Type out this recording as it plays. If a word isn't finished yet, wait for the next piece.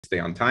stay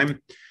on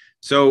time.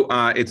 So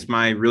it's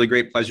my really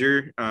great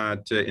pleasure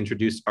to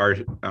introduce our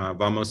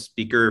Vamos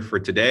speaker for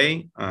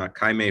today,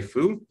 Kai-Mei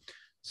Fu.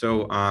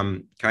 So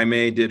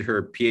Kai-Mei did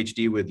her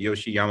PhD with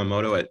Yoshi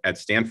Yamamoto at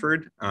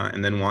Stanford,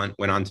 and then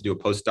went on to do a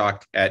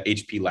postdoc at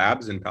HP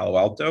Labs in Palo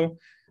Alto.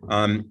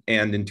 And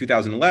in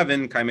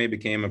 2011, Kai-Mei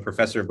became a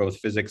professor of both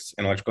physics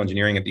and electrical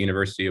engineering at the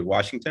University of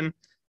Washington.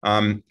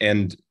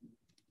 And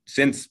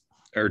since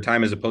her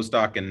time as a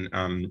postdoc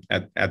and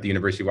at the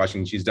University of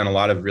Washington, she's done a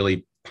lot of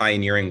really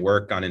pioneering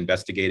work on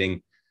investigating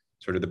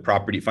sort of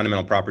the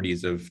fundamental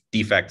properties of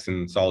defects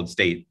in solid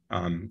state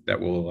that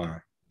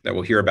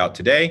we'll hear about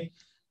today.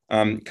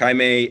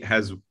 Kai-Mei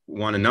has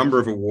won a number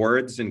of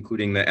awards,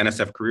 including the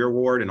NSF Career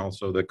Award and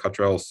also the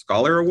Cottrell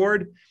Scholar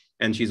Award.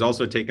 And she's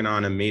also taken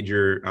on a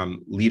major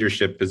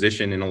leadership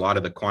position in a lot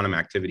of the quantum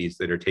activities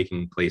that are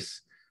taking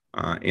place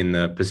in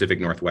the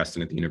Pacific Northwest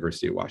and at the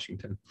University of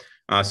Washington.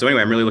 So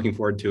anyway, I'm really looking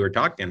forward to her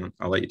talk, and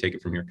I'll let you take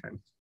it from here, Kai.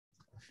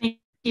 Thank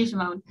you,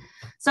 Shimon.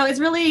 So it's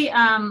really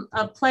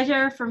a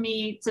pleasure for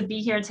me to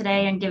be here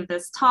today and give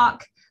this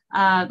talk.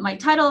 My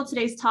title of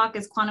today's talk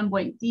is Quantum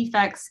Buoyant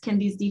Defects. Can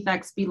these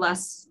defects be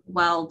less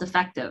well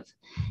defective?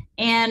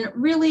 And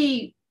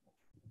really,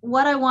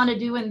 what I want to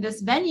do in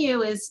this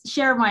venue is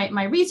share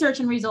my research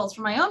and results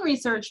from my own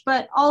research,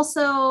 but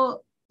also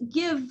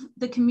give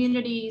the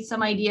community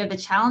some idea of the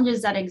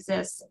challenges that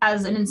exist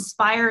as an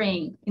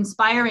inspiring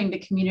the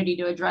community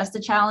to address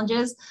the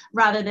challenges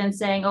rather than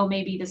saying, oh,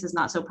 maybe this is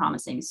not so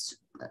promising.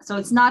 So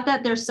it's not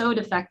that they're so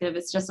defective,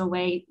 it's just a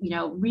way,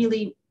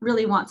 really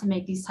want to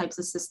make these types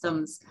of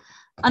systems,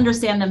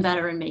 understand them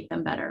better and make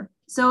them better.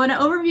 So an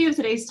overview of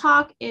today's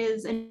talk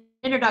is an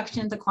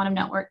introduction to quantum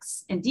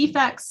networks and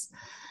defects,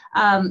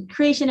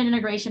 creation and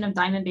integration of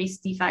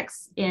diamond-based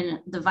defects in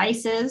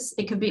devices.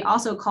 It could be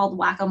also called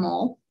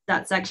whack-a-mole,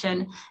 that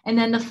section. And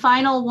then the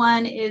final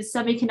one is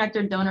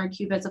semiconductor donor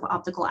qubits of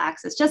optical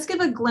axis. Just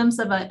give a glimpse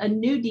of a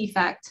new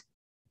defect,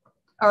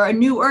 or a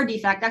newer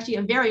defect, actually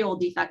a very old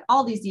defect.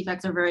 All these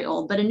defects are very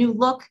old, but a new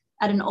look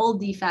at an old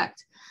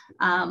defect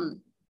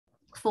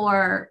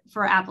for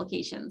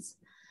applications.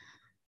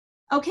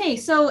 Okay,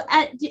 so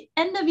at the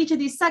end of each of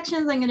these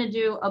sections, I'm going to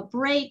do a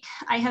break.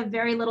 I have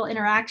very little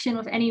interaction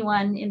with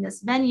anyone in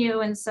this venue,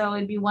 and so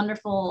it'd be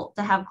wonderful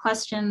to have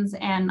questions.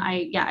 And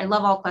I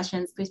love all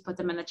questions. Please put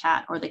them in the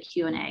chat or the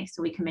Q&A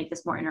so we can make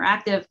this more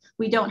interactive.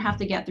 We don't have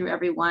to get through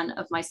every one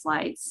of my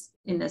slides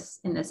in this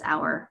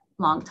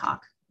hour-long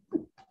talk.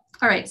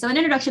 All right, so an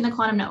introduction to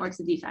quantum networks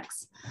and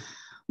defects.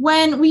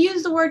 When we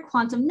use the word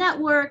quantum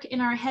network, in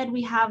our head,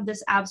 we have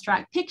this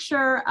abstract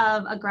picture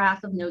of a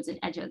graph of nodes and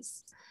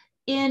edges.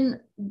 In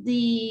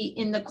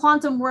the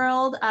quantum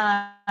world,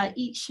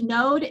 each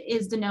node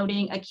is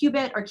denoting a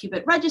qubit or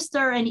qubit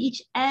register, and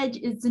each edge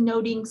is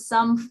denoting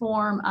some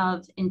form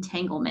of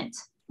entanglement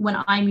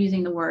when I'm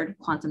using the word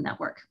quantum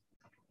network.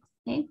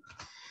 Okay.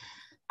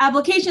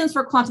 Applications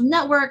for quantum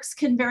networks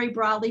can very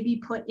broadly be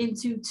put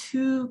into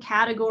two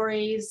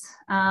categories.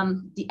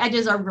 The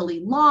edges are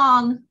really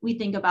long. We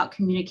think about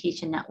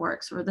communication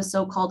networks or the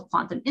so-called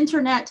quantum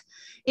internet.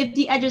 If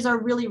the edges are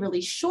really,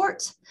 really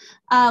short,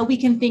 we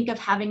can think of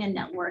having a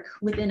network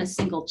within a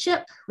single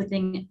chip,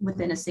 within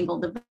a single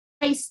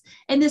device,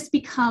 and this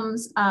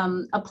becomes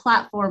a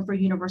platform for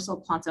universal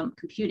quantum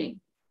computing.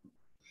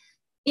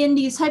 In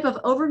these type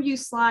of overview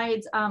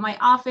slides, I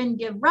often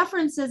give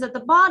references at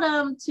the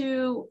bottom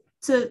to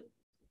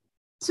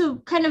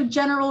kind of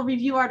general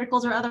review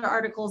articles or other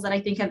articles that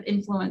I think have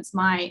influenced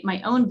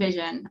my own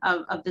vision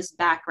of this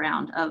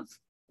background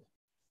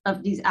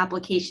of these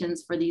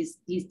applications for these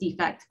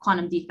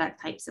quantum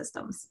defect type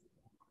systems.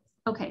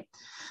 Okay,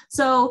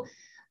 so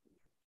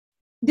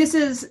this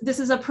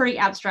is a pretty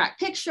abstract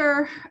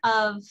picture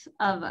of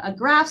a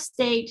graph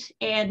state,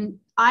 and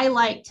I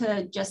like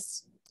to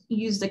just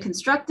use the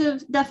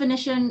constructive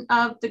definition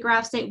of the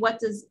graph state.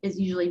 What is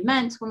usually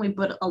meant when we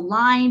put a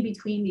line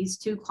between these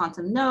two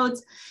quantum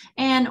nodes,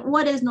 and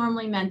what is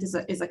normally meant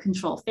is a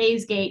control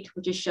phase gate,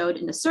 which is showed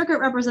in the circuit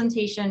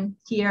representation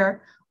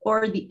here,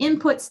 or the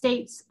input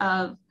states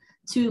of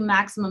two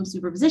maximum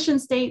superposition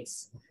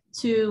states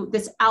to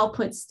this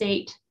output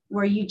state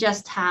where you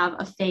just have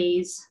a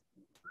phase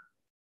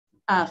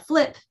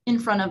flip in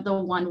front of the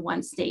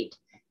 1-1 state.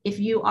 If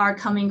you are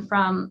coming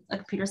from a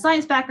computer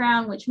science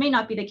background, which may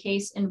not be the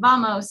case in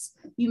Vamos,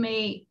 you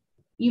may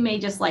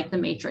just like the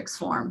matrix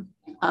form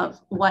of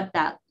what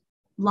that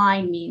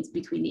line means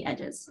between the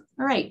edges.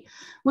 All right,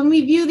 when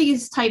we view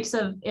these types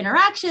of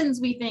interactions,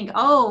 we think,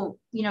 oh,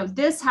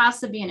 this has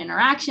to be an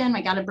interaction.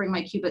 I got to bring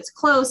my qubits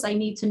close. I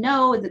need to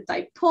know, is it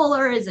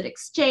dipolar? Is it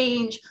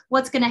exchange?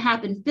 What's going to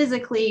happen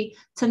physically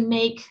to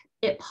make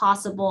it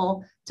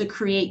possible to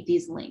create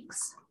these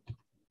links?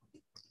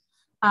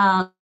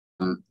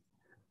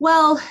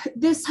 Well,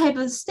 this type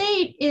of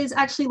state is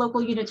actually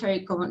local unitary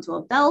equivalent to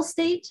a Bell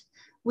state,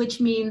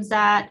 which means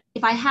that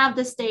if I have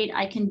this state,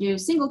 I can do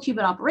single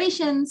qubit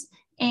operations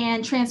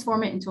and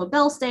transform it into a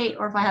Bell state.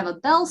 Or if I have a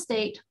Bell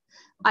state,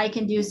 I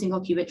can do single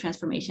qubit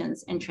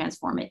transformations and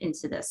transform it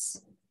into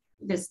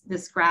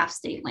this graph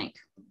state link.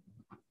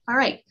 All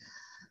right.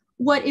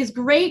 What is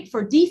great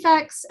for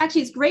defects,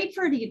 actually it's great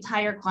for the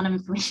entire quantum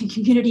information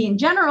community in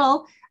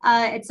general,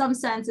 in some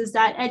sense, is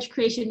that edge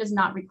creation does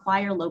not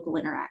require local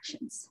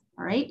interactions,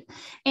 all right?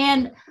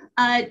 And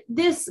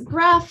this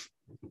graph,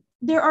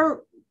 there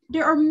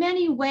are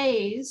many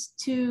ways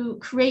to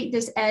create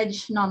this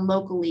edge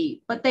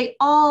non-locally, but they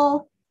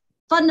all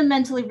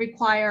fundamentally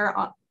require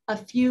a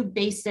few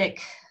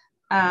basic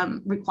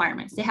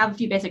requirements. They have a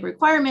few basic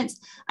requirements.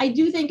 I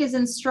do think is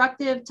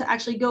instructive to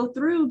actually go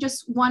through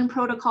just one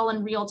protocol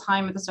in real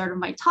time at the start of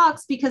my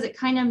talks, because it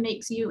kind of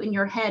makes you in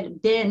your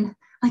head bin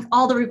like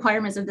all the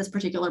requirements of this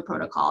particular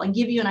protocol and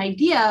give you an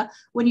idea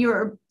when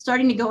you're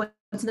starting to go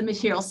into the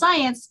material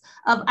science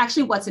of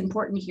actually what's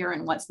important here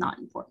and what's not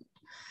important.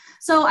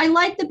 So I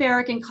like the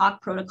Barrick and Koch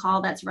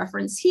protocol that's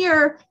referenced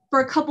here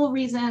for a couple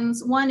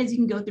reasons. One is you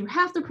can go through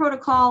half the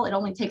protocol. It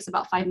only takes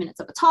about 5 minutes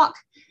of a talk.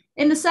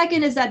 And the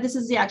second is that this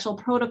is the actual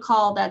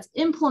protocol that's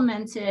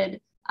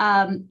implemented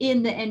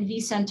in the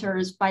NV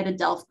centers by the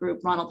Delft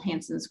group, Ronald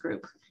Hansen's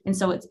group. And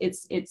so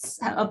it's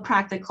a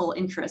practical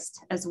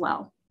interest as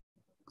well.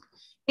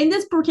 In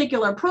this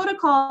particular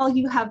protocol,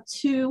 you have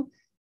two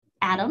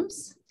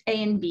atoms,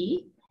 A and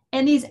B,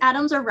 and these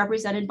atoms are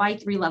represented by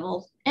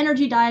 3-level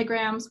energy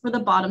diagrams, where the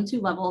bottom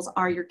 2 levels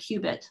are your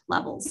qubit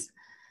levels.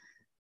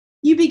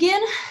 You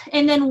begin,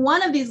 and then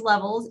one of these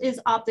levels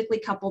is optically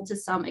coupled to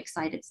some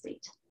excited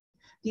state.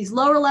 These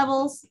lower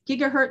levels,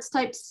 gigahertz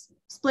type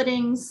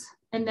splittings,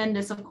 and then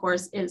this, of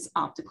course, is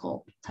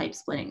optical type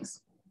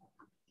splittings.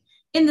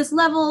 In this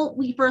level,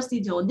 we first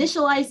need to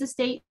initialize the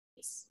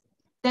states.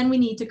 Then we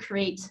need to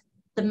create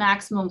the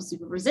maximum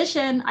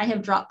superposition. I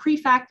have dropped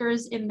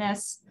prefactors in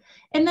this.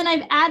 And then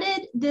I've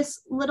added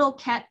this little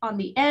ket on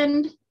the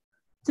end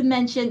to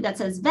mention that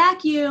says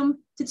vacuum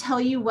to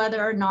tell you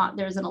whether or not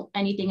there's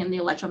anything in the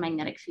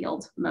electromagnetic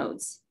field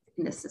modes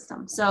in this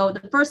system. So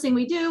the first thing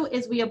we do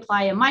is we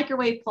apply a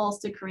microwave pulse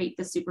to create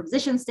the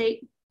superposition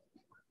state.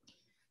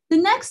 The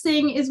next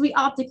thing is we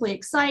optically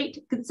excite.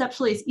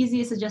 Conceptually, it's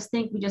easiest to just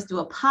think we just do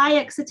a pi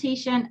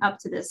excitation up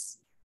to this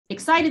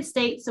excited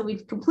state. So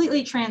we've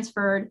completely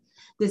transferred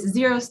this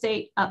 0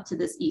 state up to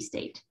this E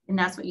state. And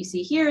that's what you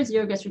see here.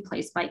 0 gets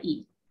replaced by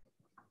E,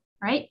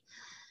 right?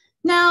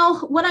 Now,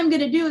 what I'm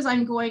going to do is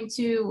I'm going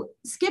to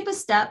skip a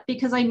step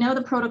because I know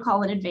the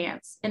protocol in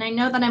advance. And I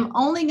know that I'm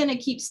only going to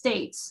keep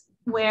states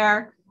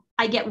where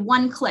I get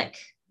 1 click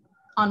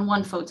on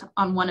one photon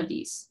on one of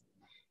these.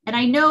 And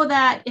I know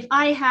that if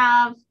I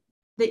have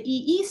the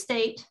EE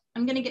state,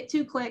 I'm going to get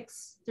 2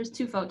 clicks. There's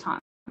 2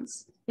 photons.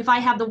 If I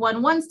have the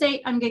 1-1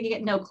 state, I'm going to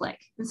get no click.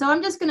 And so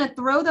I'm just going to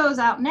throw those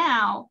out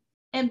now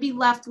and be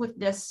left with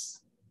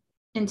this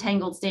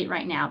entangled state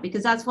right now,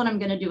 because that's what I'm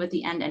going to do at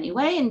the end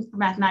anyway. And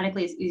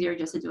mathematically, it's easier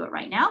just to do it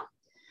right now.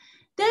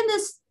 Then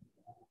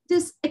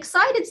this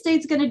excited state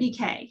is going to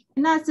decay.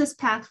 And that's this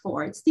path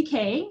 4. It's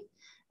decaying.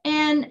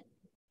 And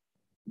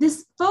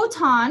this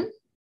photon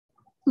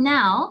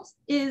now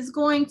is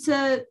going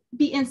to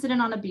be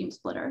incident on a beam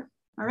splitter,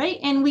 all right?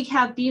 And we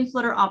have beam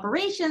splitter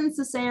operations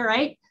to say, all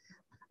right,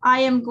 I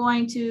am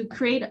going to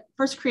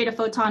first create a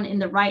photon in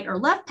the right or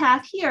left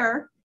path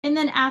here. And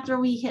then after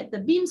we hit the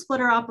beam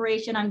splitter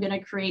operation, I'm going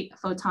to create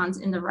photons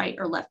in the right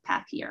or left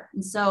path here.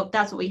 And so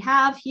that's what we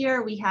have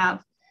here. We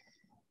have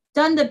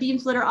done the beam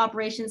splitter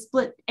operation,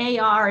 split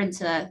AR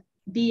into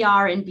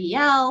BR and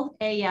BL,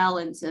 AL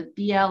into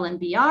BL and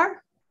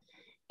BR.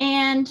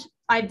 And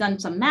I've done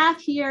some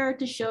math here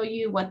to show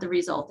you what the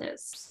result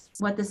is.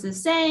 What this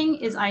is saying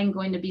is I'm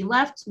going to be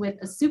left with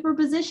a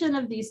superposition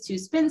of these 2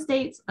 spin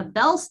states, a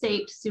Bell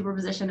state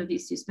superposition of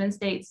these 2 spin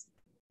states,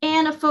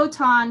 and a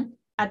photon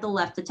at the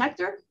left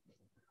detector,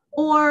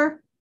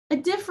 or a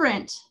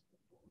different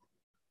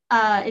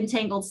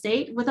entangled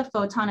state with a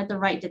photon at the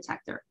right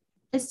detector.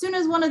 As soon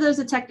as one of those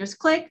detectors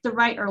click, the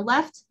right or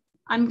left,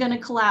 I'm going to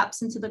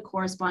collapse into the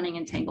corresponding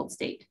entangled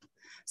state.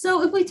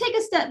 So if we take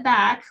a step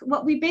back,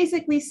 what we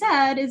basically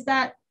said is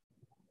that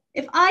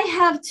if I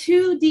have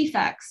 2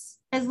 defects,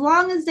 as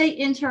long as they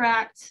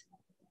interact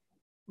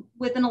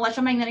with an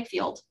electromagnetic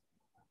field,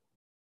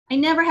 I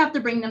never have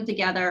to bring them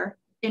together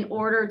in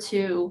order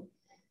to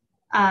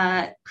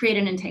create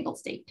an entangled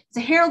state. It's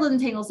a heralded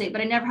entangled state,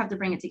 but I never have to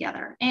bring it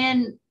together.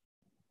 And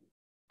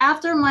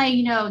after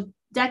my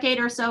decade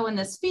or so in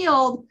this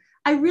field,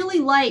 I really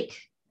like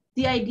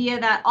the idea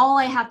that all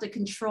I have to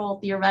control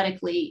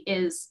theoretically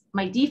is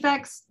my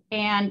defects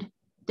and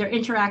their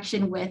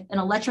interaction with an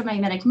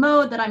electromagnetic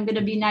mode that I'm going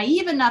to be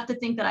naive enough to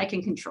think that I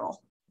can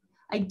control.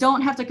 I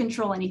don't have to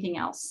control anything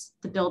else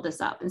to build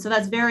this up. And so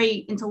that's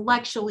very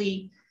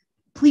intellectually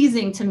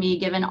pleasing to me,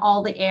 given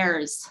all the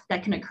errors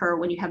that can occur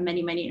when you have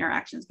many, many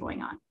interactions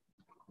going on.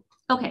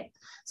 Okay,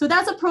 so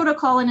that's a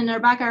protocol, and in the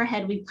back of our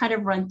head, we've kind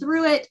of run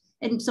through it.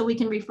 And so we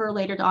can refer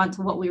later on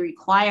to what we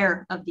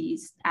require of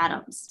these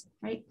atoms,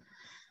 right?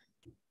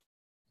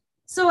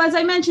 So as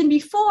I mentioned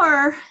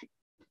before,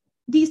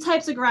 these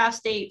types of graph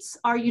states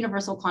are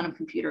universal quantum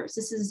computers.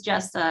 This is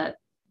just an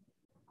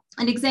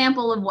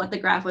example of what the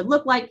graph would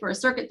look like for a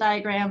circuit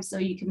diagram. So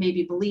you can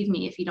maybe believe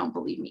me if you don't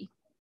believe me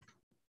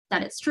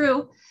that it's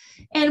true.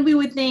 And we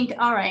would think,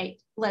 all right,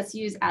 let's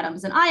use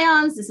atoms and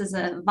ions. This is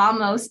a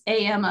Vamos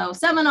AMO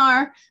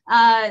seminar.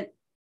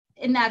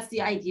 And that's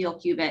the ideal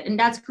qubit. And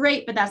that's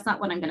great, but that's not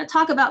what I'm going to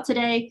talk about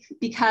today,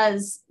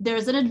 because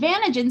there's an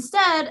advantage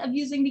instead of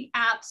using the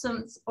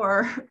absence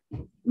or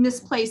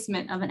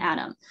misplacement of an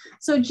atom.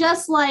 So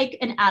just like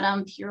an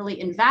atom purely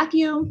in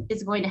vacuum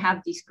is going to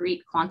have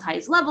discrete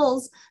quantized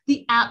levels,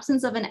 the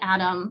absence of an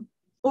atom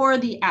or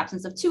the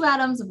absence of two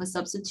atoms of a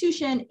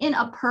substitution in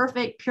a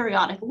perfect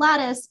periodic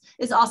lattice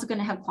is also going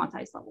to have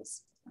quantized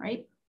levels,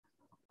 right?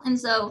 And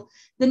so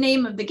the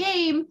name of the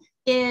game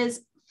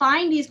is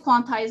find these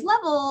quantized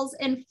levels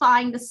and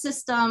find the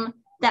system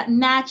that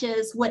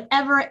matches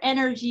whatever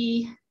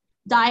energy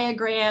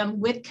diagram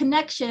with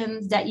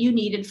connections that you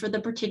needed for the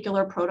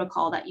particular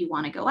protocol that you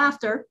want to go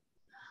after.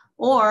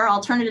 Or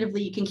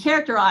alternatively, you can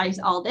characterize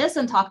all this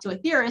and talk to a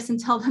theorist and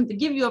tell them to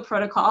give you a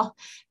protocol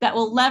that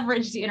will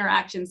leverage the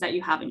interactions that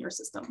you have in your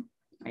system,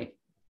 right?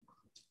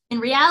 In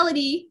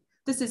reality,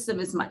 the system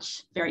is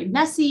very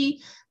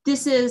messy.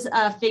 This is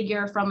a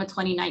figure from a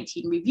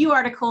 2019 review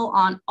article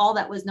on all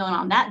that was known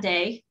on that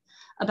day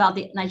about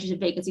the nitrogen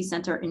vacancy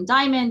center in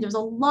Diamond. There's a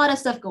lot of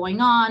stuff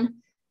going on.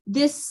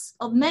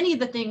 Many of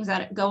the things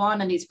that go on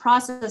in these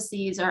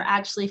processes are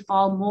actually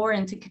fall more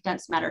into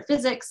condensed matter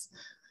physics.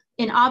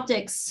 In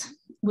optics,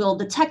 we'll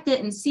detect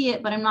it and see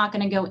it, but I'm not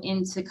going to go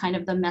into kind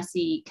of the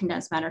messy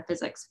condensed matter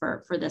physics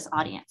for this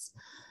audience.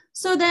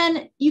 So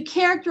then you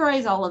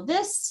characterize all of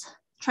this,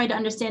 try to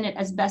understand it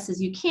as best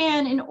as you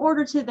can in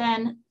order to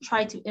then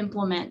try to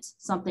implement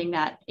something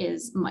that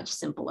is much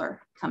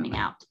simpler coming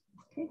out.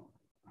 Okay.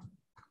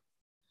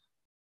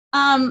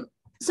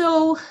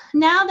 So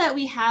now that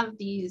we have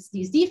these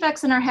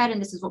defects in our head,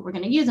 and this is what we're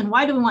going to use, and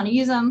why do we want to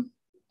use them?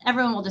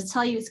 Everyone will just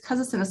tell you it's because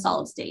it's in a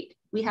solid state.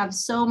 We have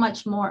so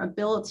much more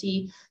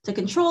ability to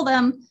control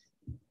them,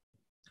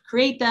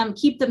 create them,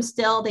 keep them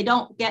still. They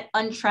don't get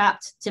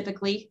untrapped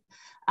typically.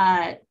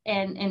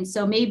 And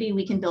so maybe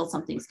we can build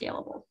something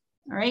scalable.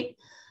 All right.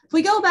 If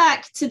we go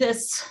back to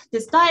this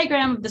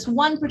diagram of this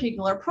one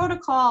particular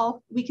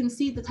protocol, we can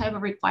see the type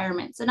of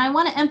requirements. And I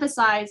want to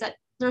emphasize that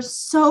there's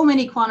so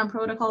many quantum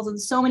protocols and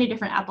so many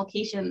different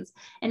applications,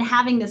 and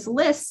having this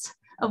list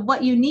of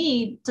what you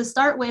need to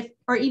start with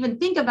or even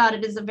think about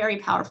it is a very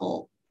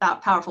powerful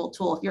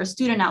tool. If you're a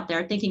student out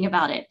there thinking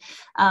about it,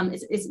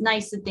 it's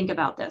nice to think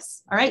about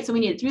this. All right, so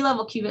we need a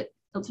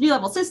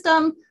three-level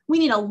system. We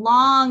need a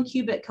long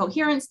qubit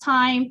coherence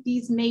time.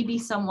 These may be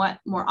somewhat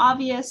more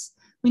obvious.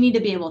 We need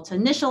to be able to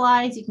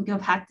initialize. You can go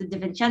back to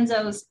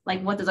DiVincenzo's,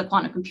 like, what does a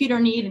quantum computer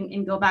need,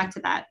 and go back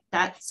to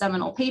that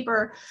seminal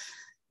paper.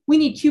 We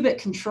need qubit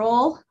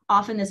control.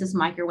 Often this is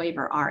microwave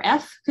or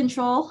RF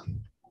control.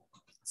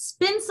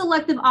 Spin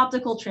selective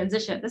optical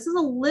transition. This is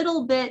a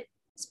little bit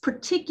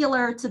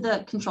particular to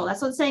the control.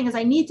 That's what it's saying, is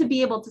I need to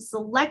be able to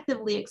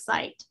selectively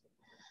excite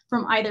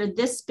from either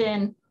this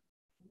spin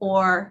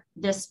or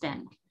this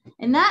spin.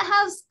 And that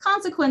has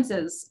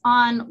consequences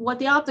on what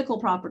the optical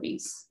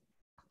properties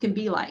can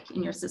be like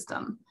in your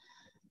system.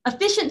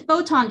 Efficient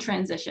photon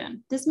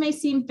transition. This may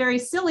seem very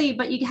silly,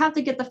 but you have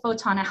to get the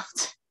photon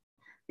out.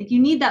 Like, you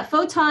need that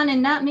photon,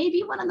 and that may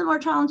be one of the more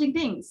challenging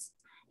things.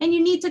 And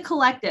you need to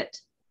collect it.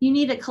 You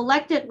need to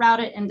collect it, route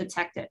it, and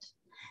detect it.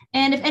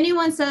 And if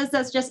anyone says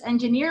that's just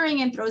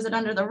engineering and throws it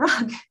under the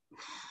rug,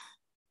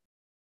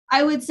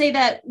 I would say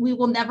that we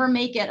will never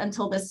make it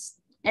until this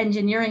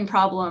engineering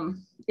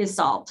problem is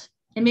solved.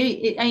 And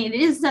maybe, it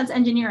is in a sense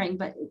engineering,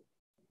 but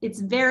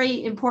it's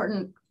very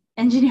important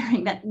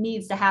engineering that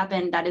needs to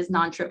happen that is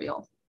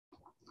non-trivial.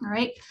 All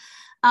right.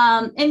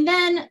 And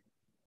then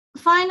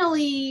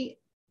finally,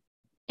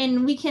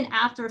 and we can,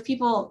 after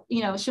people,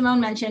 Shimon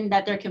mentioned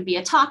that there can be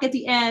a talk at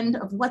the end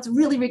of what's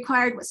really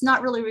required, what's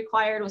not really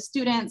required with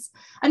students.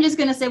 I'm just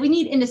going to say we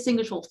need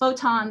indistinguishable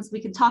photons. We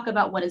can talk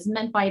about what is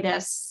meant by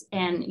this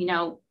and,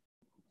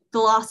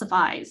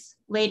 philosophize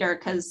later,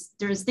 because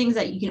there's things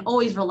that you can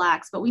always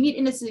relax, but we need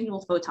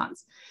indistinguishable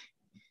photons.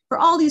 For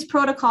all these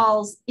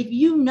protocols, if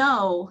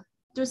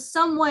there's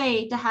some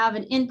way to have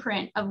an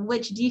imprint of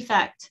which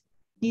defect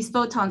these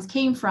photons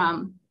came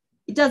from,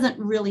 it doesn't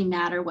really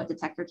matter what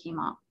detector came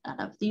out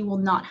of. You will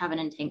not have an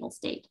entangled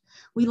state.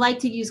 We like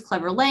to use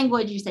clever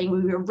language. You're saying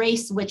we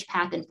erase switch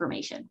path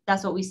information.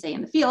 That's what we say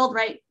in the field,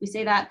 right? We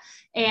say that.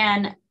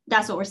 And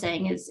that's what we're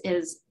saying is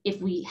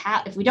if we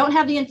don't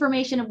have the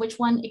information of which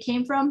one it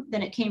came from,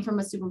 then it came from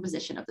a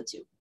superposition of the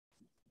two.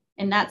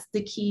 And that's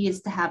the key,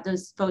 is to have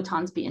those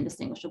photons be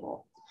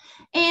indistinguishable.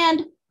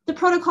 And the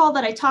protocol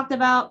that I talked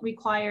about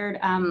required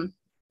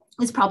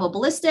is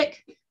probabilistic.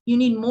 You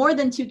need more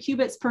than 2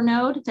 qubits per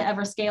node to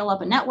ever scale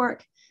up a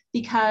network,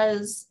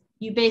 because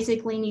you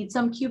basically need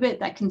some qubit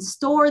that can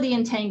store the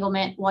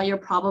entanglement while you're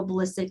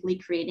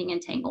probabilistically creating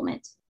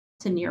entanglement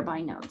to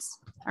nearby nodes.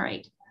 All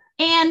right.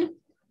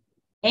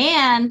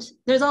 And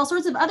there's all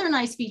sorts of other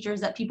nice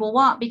features that people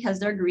want because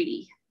they're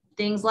greedy.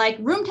 Things like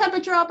room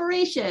temperature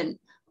operation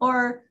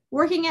or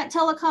working at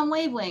telecom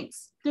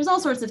wavelengths. There's all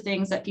sorts of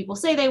things that people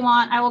say they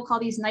want. I will call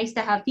these nice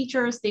to have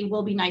features. They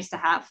will be nice to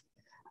have,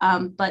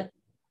 but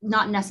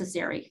not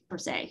necessary per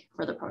se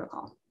for the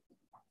protocol.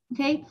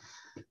 Okay.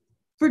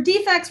 For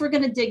defects, we're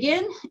going to dig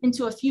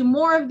into a few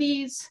more of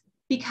these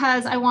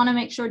because I want to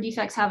make sure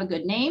defects have a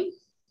good name.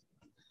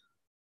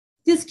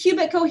 This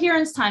qubit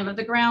coherence time of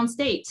the ground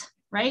state,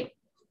 right?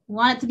 We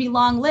want it to be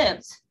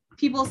long-lived.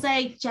 People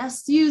say,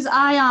 just use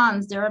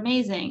ions, they're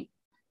amazing.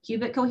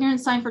 Qubit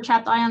coherence time for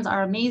trapped ions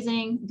are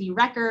amazing. The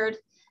record,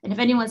 and if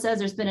anyone says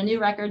there's been a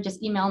new record,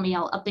 just email me,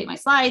 I'll update my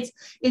slides,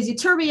 is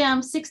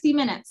ytterbium, 60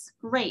 minutes,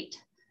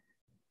 great.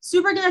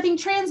 Superconducting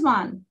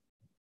transmon.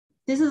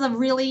 This is a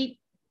really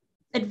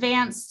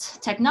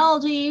advanced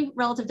technology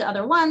relative to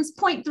other ones,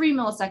 0.3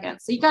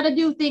 milliseconds. So you got to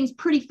do things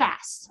pretty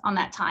fast on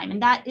that time.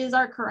 And that is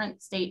our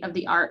current state of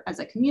the art as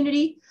a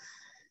community.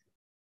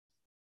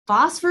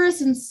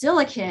 Phosphorus and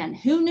silicon,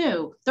 who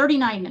knew?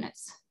 39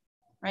 minutes,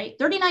 right?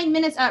 39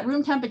 minutes at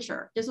room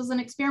temperature. This was an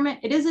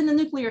experiment. It is in the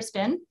nuclear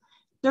spin.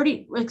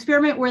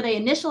 Experiment where they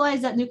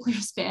initialized that nuclear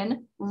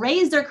spin,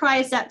 raised their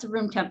cryostat to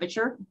room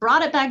temperature,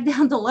 brought it back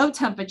down to low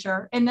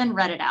temperature, and then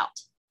read it out,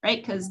 right?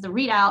 Because the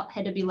readout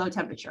had to be low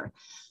temperature.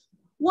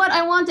 What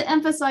I want to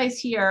emphasize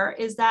here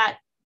is that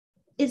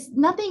it's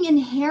nothing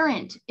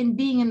inherent in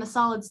being in the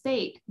solid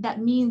state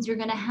that means you're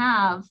going to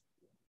have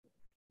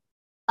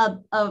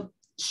a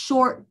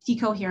short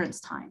decoherence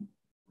time.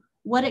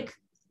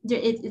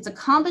 It's a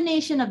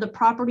combination of the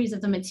properties of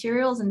the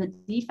materials and the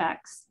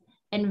defects,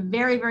 and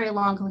very, very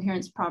long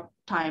coherence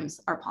times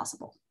are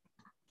possible.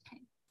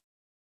 Okay.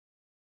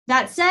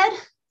 That said,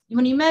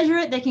 when you measure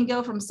it, they can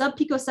go from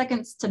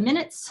sub-picoseconds to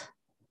minutes.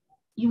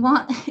 You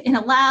want, in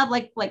a lab,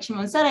 like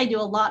Shimon said, I do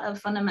a lot of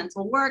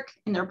fundamental work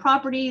in their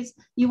properties.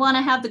 You want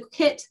to have the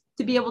kit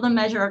to be able to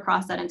measure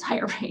across that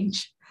entire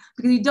range,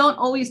 because you don't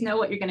always know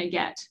what you're going to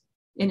get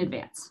in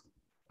advance.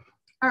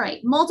 All right,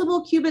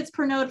 multiple qubits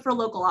per node for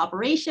local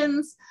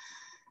operations.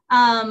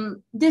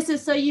 This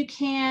is so you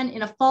can,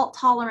 in a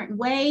fault-tolerant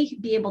way,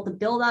 be able to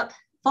build up,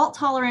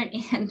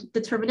 fault-tolerant and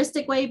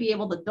deterministic way, be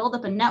able to build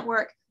up a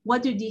network.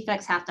 What do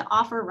defects have to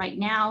offer right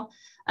now?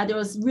 There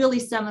was really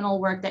seminal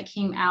work that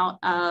came out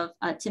of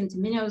Tim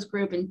Tomino's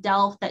group in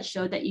Delft that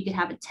showed that you could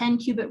have a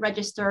 10-qubit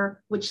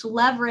register, which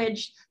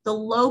leveraged the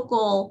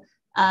local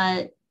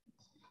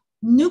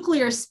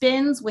nuclear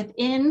spins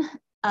within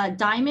a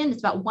diamond.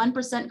 It's about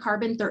 1%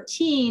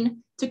 carbon-13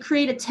 to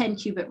create a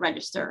 10-qubit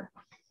register.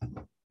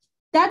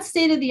 That's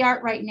state of the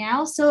art right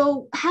now.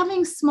 So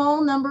having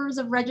small numbers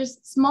of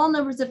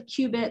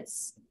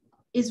qubits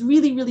is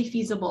really, really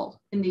feasible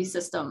in these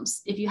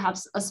systems if you have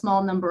a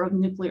small number of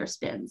nuclear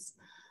spins.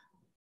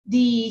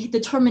 The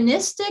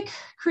deterministic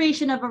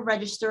creation of a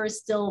register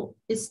is still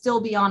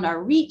beyond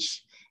our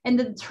reach, and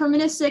the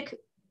deterministic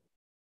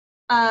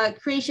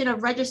creation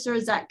of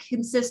registers that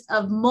consist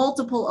of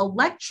multiple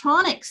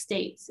electronic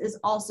states is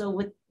also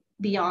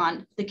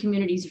beyond the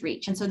community's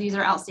reach. And so these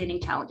are outstanding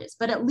challenges,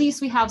 but at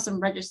least we have some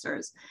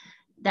registers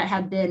that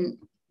have been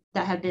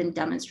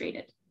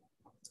demonstrated.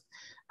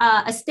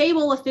 A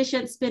stable,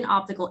 efficient spin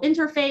optical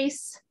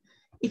interface.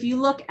 If you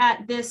look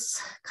at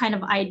this kind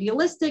of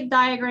idealistic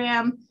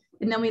diagram,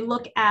 and then we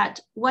look at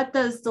what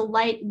does the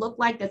light look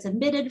like that's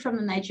emitted from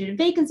the nitrogen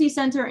vacancy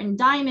center in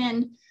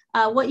diamond,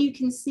 what you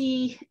can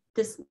see,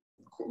 this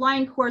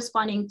line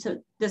corresponding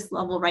to this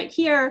level right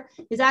here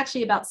is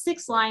actually about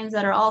 6 lines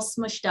that are all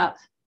smushed up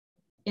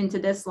into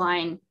this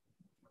line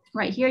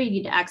right here. You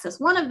need to access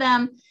one of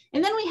them.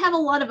 And then we have a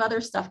lot of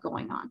other stuff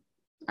going on,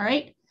 all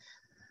right?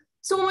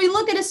 So when we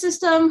look at a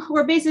system,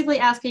 we're basically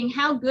asking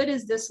how good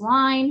is this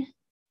line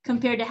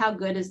compared to how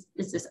good is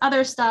this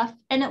other stuff?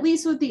 And at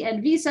least with the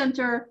NV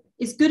Center,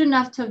 it's good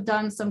enough to have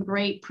done some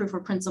great proof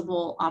of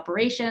principle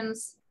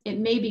operations. It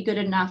may be good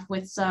enough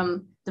with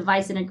some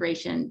device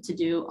integration to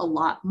do a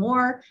lot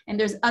more. And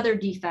there's other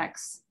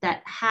defects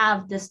that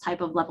have this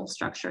type of level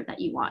structure that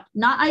you want.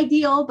 Not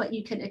ideal, but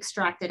you can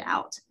extract it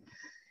out.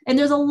 And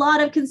there's a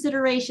lot of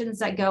considerations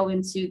that go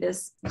into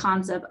this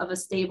concept of a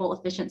stable,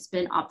 efficient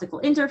spin optical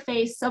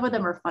interface. Some of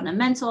them are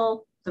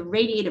fundamental: the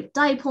radiative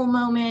dipole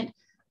moment,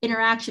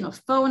 interaction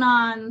of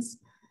phonons.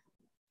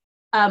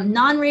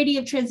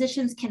 Non-radiative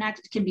transitions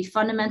can be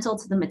fundamental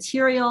to the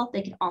material.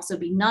 They can also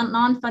be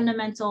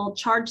non-fundamental,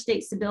 charge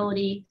state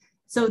stability.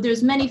 So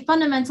there's many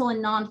fundamental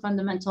and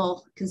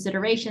non-fundamental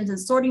considerations, and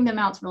sorting them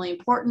out is really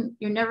important.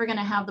 You're never going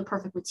to have the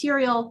perfect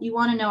material. You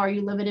want to know, are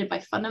you limited by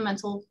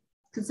fundamental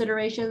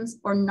considerations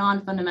or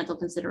non-fundamental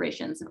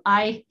considerations? If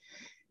I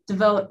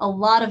devote a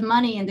lot of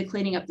money into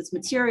cleaning up this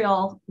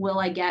material, will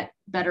I get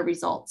better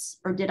results?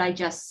 Or did I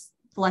just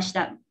flush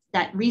that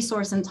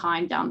resource and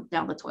time down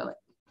the toilet?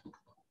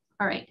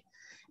 All right.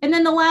 And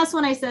then the last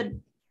one I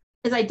said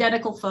is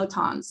identical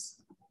photons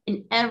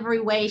in every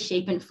way,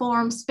 shape, and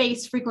form,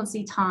 space,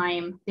 frequency,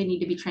 time. They need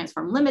to be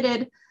transform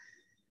limited.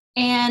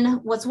 And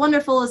what's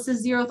wonderful is the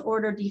 0th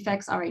order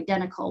defects are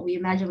identical. We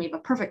imagine we have a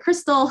perfect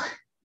crystal.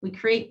 We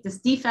create this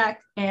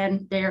defect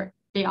and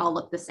they all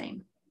look the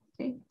same.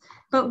 Okay?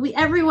 But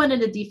everyone in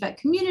the defect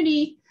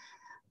community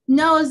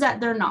knows that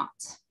they're not,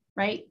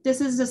 right? This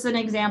is just an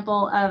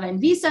example of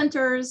NV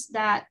centers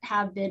that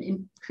have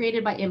been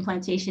created by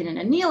implantation and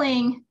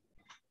annealing.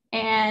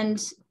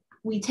 And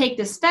We take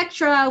the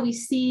spectra, we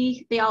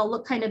see they all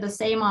look kind of the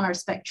same on our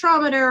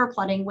spectrometer,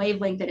 plotting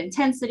wavelength and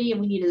intensity,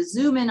 and we need to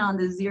zoom in on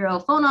the zero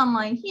phonon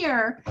line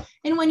here.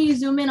 And when you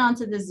zoom in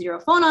onto the zero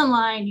phonon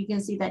line, you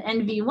can see that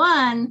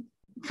NV1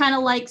 kind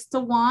of likes to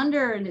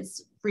wander in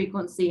its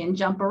frequency and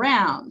jump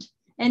around.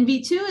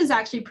 NV2 is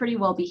actually pretty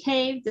well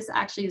behaved. This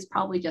actually is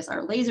probably just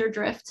our laser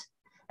drift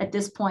at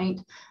this point.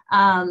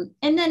 And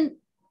then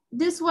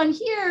this one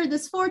here,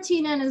 this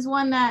 14N is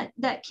one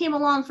that came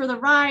along for the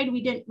ride.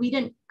 We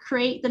didn't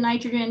create the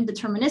nitrogen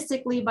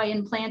deterministically by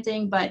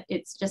implanting, but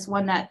it's just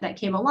one that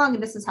came along,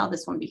 and this is how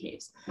this one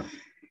behaves.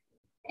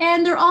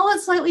 And they're all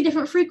at slightly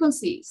different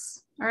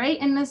frequencies, all right?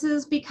 And this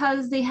is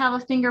because they have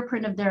a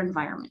fingerprint of their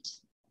environment.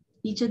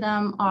 Each of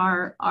them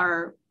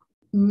are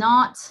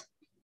not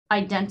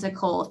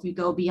identical if you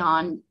go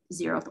beyond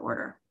 0th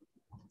order.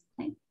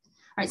 Okay. All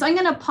right, so I'm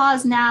going to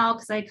pause now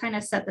because I kind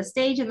of set the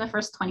stage in the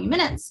first 20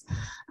 minutes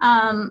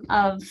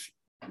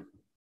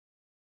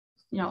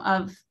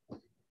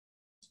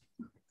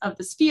of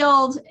this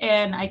field,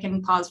 and I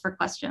can pause for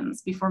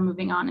questions before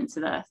moving on into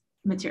the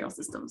material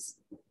systems.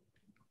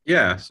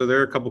 Yeah, so there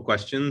are a couple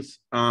questions.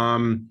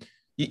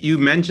 You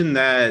mentioned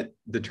that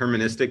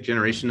deterministic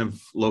generation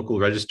of local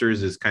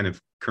registers is kind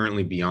of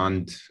currently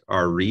beyond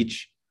our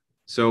reach.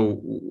 So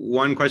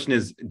one question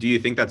is, do you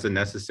think that's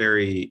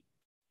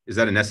is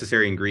that a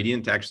necessary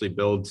ingredient to actually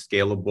build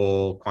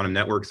scalable quantum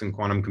networks and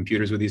quantum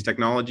computers with these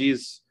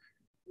technologies?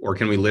 Or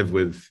can we live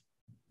with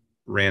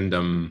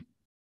random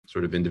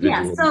sort of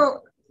individual? Yeah,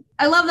 so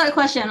I love that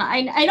question.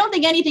 I don't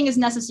think anything is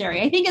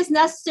necessary. I think it's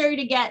necessary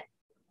to get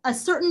a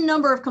certain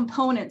number of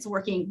components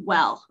working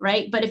well,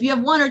 right? But if you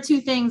have one or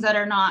two things that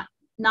are not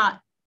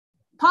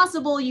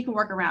possible, you can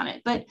work around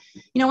it. But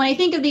when I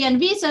think of the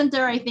NV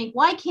center, I think,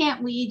 why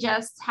can't we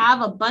just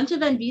have a bunch of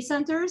NV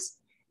centers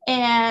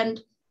and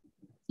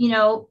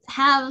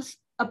have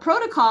a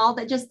protocol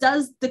that just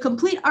does the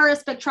complete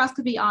RS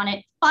spectroscopy on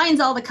it, finds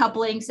all the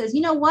coupling, says,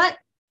 you know what,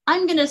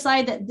 I'm going to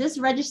decide that this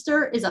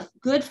register is a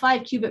good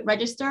 5-qubit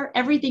register.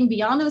 Everything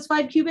beyond those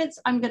 5 qubits,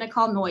 I'm going to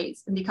call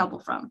noise and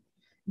decouple from.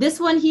 This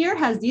one here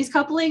has these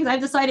couplings. I've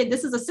decided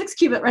this is a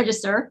 6-qubit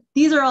register.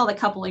 These are all the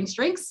coupling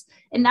strengths,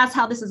 and that's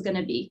how this is going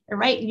to be, all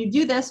right? And you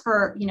do this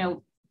for,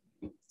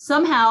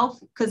 somehow,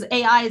 because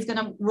AI is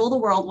going to rule the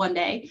world one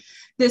day,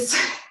 this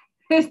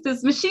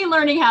machine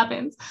learning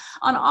happens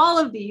on all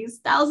of these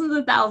thousands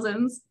and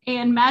thousands,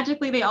 and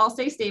magically they all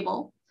stay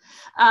stable,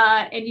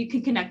 and you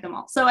can connect them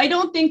all. So I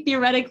don't think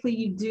theoretically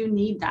you do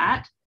need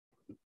that,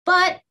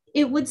 but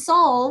it would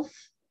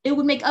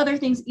make other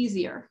things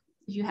easier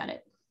if you had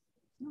it.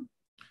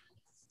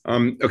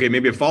 Okay,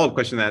 maybe a follow-up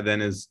question to that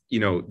then is,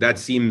 that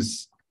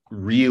seems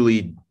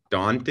really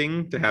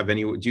daunting to have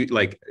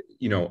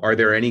are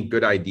there any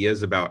good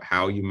ideas about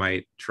how you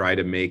might try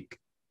to make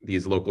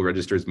these local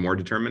registers more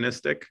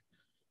deterministic?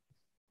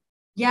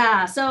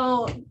 Yeah,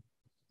 so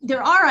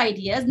there are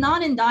ideas,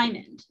 not in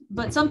Diamond,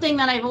 but something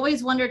that I've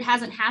always wondered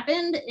hasn't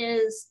happened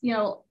is,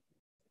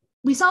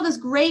 we saw this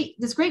great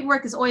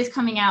work is always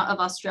coming out of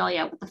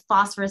Australia with the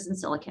phosphorus and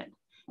silicon.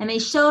 And they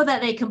show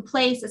that they can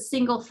place a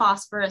single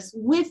phosphorus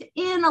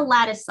within a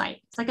lattice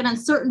site. It's like an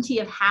uncertainty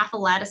of half a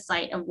lattice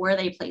site of where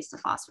they place the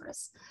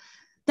phosphorus.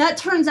 That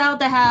turns out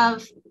to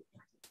have,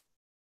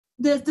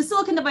 the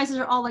silicon devices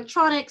are all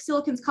electronic.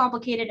 Silicon's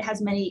complicated. It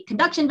has many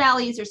conduction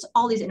values. There's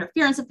all these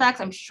interference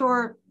effects. I'm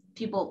sure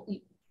people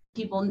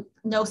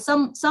know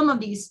some of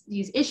these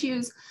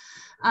issues.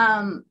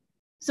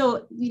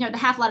 So, the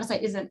half lattice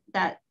site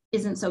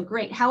isn't so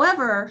great.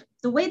 However,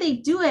 the way they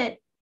do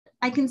it,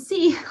 I can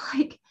see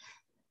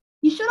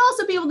you should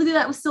also be able to do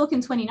that with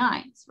silicon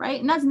 29s, right?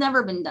 And that's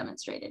never been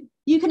demonstrated.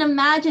 You can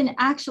imagine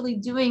actually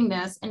doing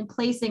this and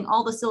placing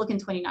all the silicon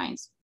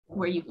 29s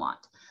where you want.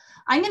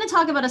 I'm going to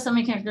talk about a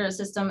semiconductor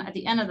system at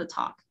the end of the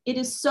talk. It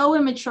is so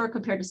immature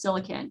compared to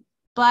silicon,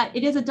 but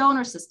it is a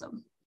donor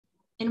system.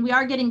 And we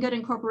are getting good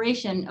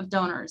incorporation of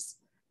donors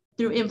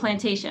through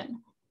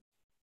implantation.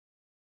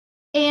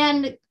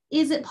 And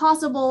is it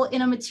possible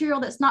in a material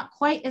that's not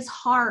quite as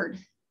hard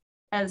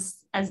as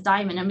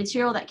diamond, a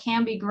material that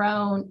can be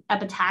grown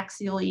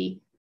epitaxially?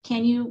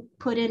 Can you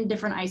put in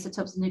different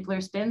isotopes and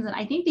nuclear spins? And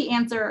I think the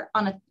answer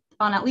on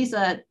at least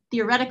a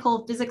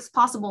theoretical physics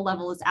possible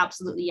level is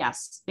absolutely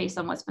yes, based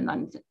on what's been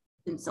done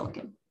in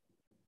silicon.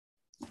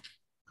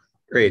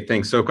 Great,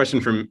 thanks. So a question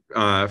from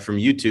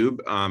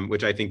YouTube,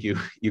 which I think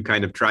you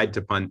kind of tried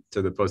to punt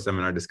to the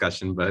post-seminar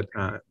discussion, but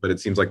it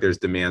seems like there's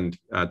demand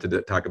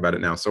to talk about it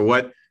now. So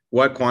what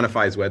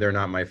quantifies whether or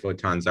not my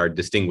photons are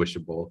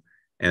distinguishable?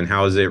 And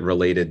how is it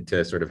related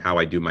to sort of how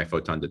I do my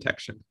photon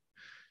detection?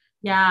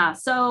 Yeah,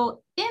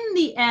 so in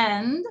the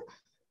end,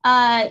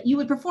 you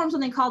would perform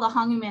something called a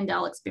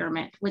Hongou-Mandel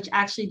experiment, which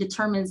actually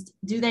determines,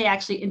 do they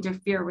actually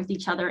interfere with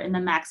each other in the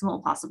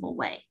maximal possible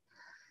way?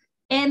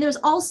 And there's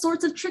all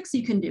sorts of tricks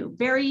you can do.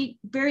 Very,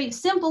 very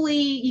simply,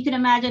 you can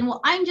imagine, well,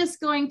 I'm just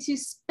going to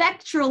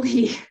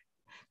spectrally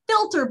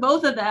filter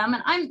both of them.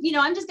 And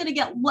I'm just going to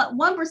get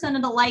 1%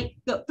 of the light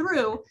go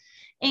through.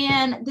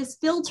 And this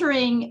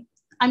filtering,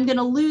 I'm going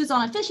to lose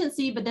on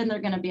efficiency, but then they're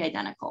going to be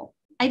identical.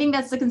 I think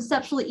that's the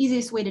conceptually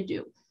easiest way to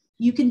do.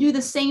 You can do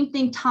the same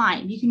thing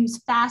time. You can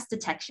use fast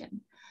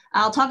detection.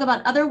 I'll talk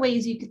about other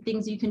ways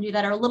things you can do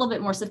that are a little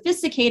bit more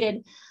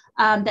sophisticated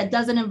that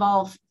doesn't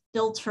involve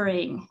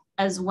filtering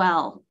as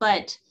well.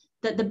 But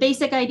the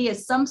basic idea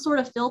is some sort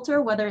of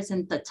filter, whether it's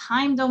in the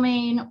time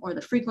domain or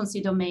the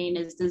frequency domain,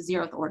 is the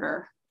 0th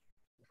order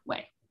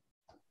way.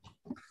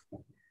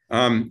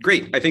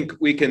 Great. I think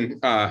we can,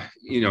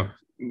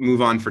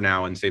 move on for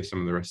now and save some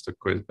of the rest of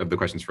the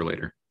questions for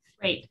later.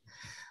 Great.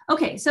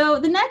 Okay, so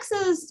the next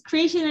is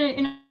creation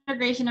and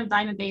integration of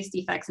diamond-based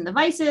defects and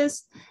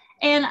devices.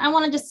 And I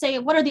want to just say,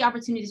 what are the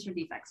opportunities for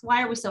defects?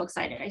 Why are we so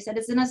excited? I said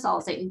it's in a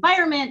solid state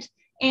environment.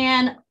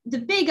 And the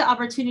big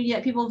opportunity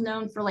that people have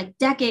known for like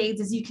decades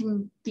is you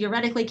can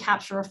theoretically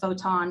capture a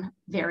photon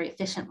very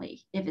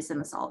efficiently if it's in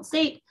the solid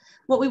state.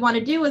 What we want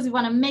to do is we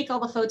want to make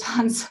all the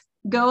photons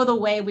go the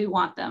way we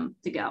want them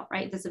to go,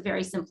 right? That's a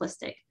very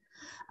simplistic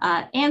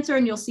answer,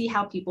 and you'll see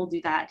how people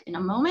do that in a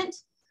moment.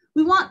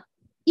 We want,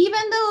 even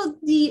though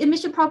the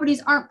emission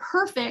properties aren't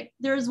perfect,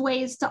 there's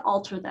ways to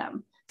alter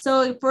them.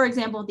 So for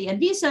example, at the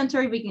NV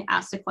center, we can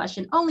ask the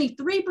question, only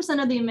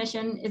 3% of the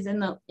emission is in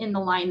the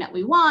line that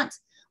we want.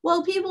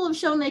 Well, people have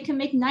shown they can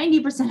make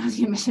 90% of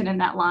the emission in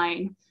that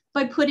line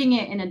by putting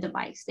it in a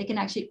device. They can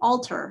actually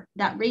alter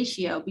that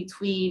ratio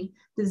between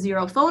the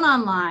 0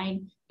 phonon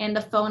line and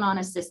the phonon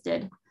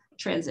assisted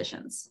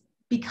transitions.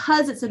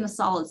 Because it's in the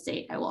solid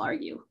state, I will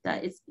argue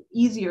that it's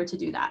easier to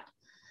do that.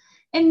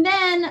 And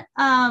then,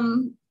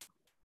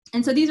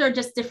 and so these are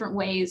just different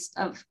ways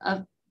of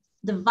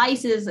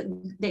devices.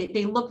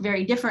 They look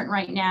very different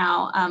right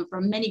now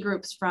from many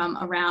groups from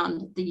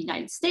around the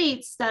United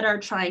States that are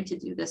trying to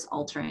do this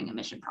altering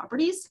emission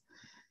properties.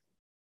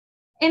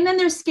 And then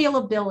there's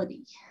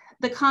scalability.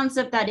 The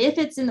concept that if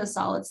it's in the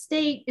solid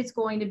state, it's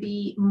going to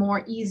be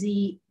more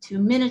easy to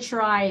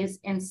miniaturize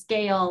and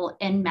scale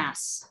and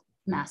mass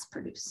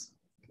produce.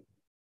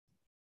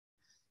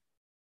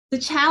 The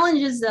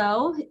challenges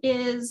though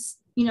is,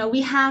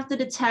 we have to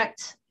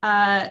detect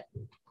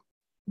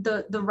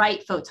the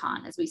right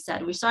photon, as we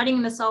said. We're starting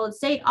in the solid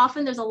state.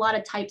 Often there's a lot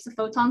of types of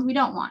photons we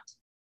don't want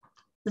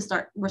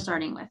we're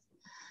starting with.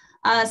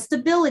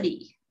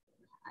 Stability.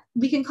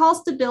 We can call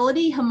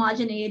stability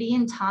homogeneity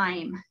in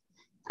time.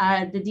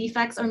 The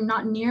defects are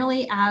not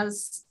nearly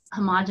as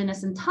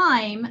homogeneous in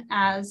time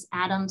as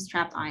atoms,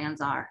 trapped ions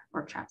are,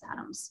 or trapped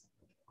atoms.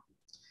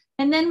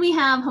 And then we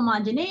have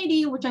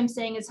homogeneity, which I'm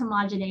saying is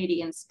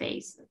homogeneity in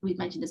space. We've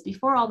mentioned this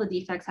before, all the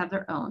defects have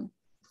their own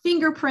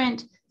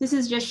fingerprint. This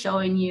is just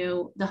showing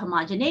you the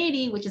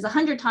homogeneity, which is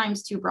 100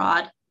 times too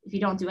broad if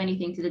you don't do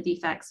anything to the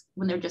defects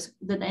when they're just,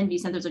 the NV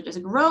centers are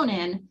just grown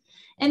in.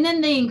 And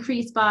then they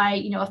increase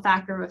by, a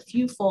factor of a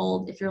few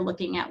fold if you're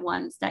looking at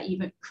ones that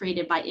even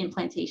created by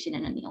implantation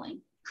and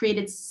annealing,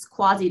 created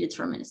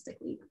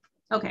quasi-deterministically.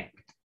 Okay.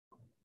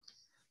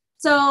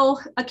 So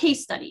a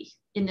case study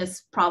in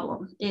this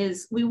problem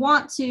is we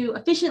want to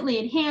efficiently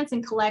enhance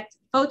and collect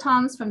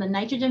photons from the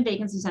nitrogen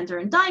vacancy center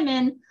in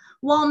diamond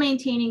while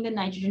maintaining the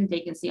nitrogen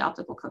vacancy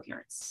optical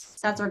coherence.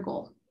 That's our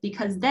goal,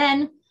 because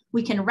then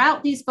we can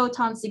route these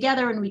photons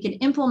together and we can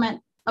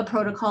implement a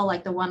protocol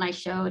like the one I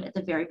showed at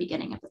the very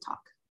beginning of the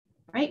talk,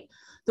 right?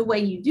 The way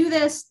you do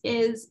this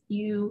is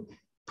you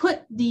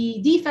put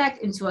the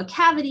defect into a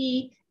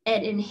cavity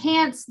and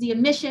enhance the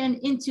emission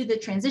into the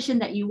transition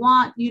that you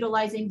want,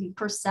 utilizing the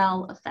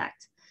Purcell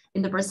effect.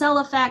 In the Purcell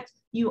effect,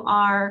 you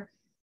are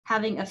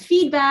having a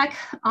feedback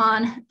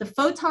on the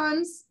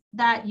photons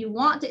that you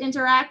want to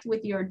interact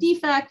with your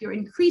defect. You're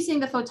increasing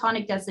the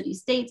photonic density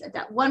states at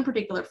that one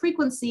particular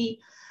frequency,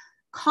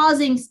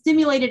 causing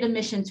stimulated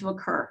emission to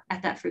occur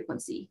at that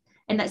frequency.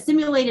 And that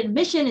stimulated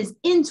emission is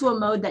into a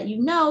mode that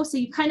you know, so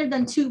you kind of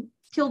then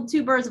killed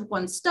two birds with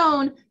one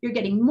stone. You're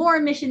getting more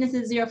emission into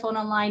the 0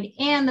 phonon line,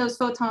 and those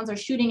photons are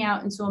shooting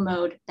out into a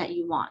mode that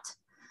you want.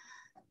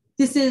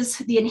 This is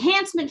the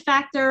enhancement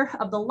factor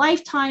of the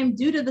lifetime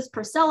due to this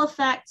Purcell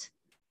effect.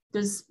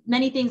 There's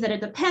many things that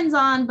it depends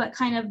on, but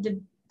kind of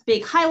the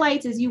big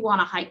highlights is you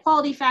want a high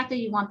quality factor.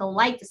 You want the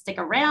light to stick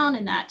around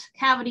in that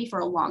cavity for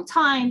a long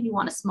time. You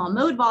want a small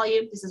mode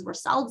volume. This is where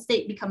solid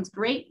state becomes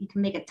great. You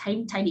can make a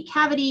tiny, tiny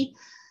cavity.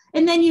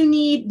 And then you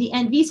need the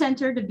NV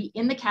center to be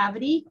in the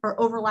cavity or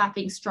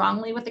overlapping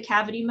strongly with the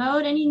cavity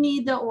mode. And you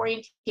need the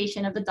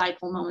orientation of the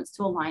dipole moments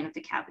to align with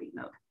the cavity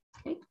mode.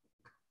 Okay.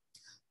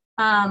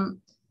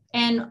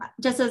 And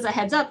just as a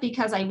heads up,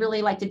 because I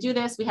really like to do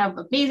this, we have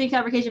amazing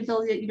fabrication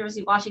facilities at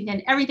University of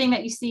Washington. Everything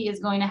that you see is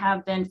going to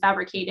have been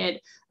fabricated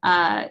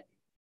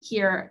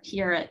here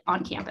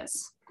on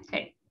campus.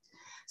 Okay.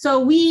 So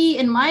we,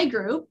 in my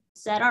group,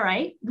 said, all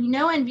right, we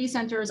know NV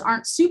centers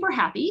aren't super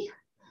happy.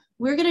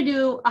 We're going to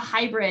do a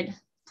hybrid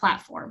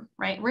platform,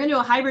 right? We're going to do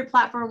a hybrid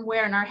platform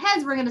where in our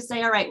heads, we're going to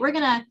say, all right, we're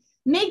going to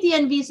make the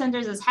NV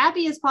centers as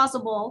happy as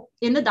possible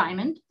in the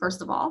diamond,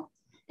 first of all.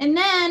 And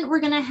then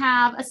we're going to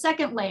have a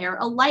second layer,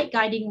 a light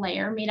guiding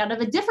layer made out of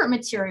a different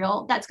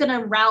material that's going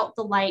to route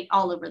the light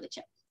all over the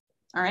chip.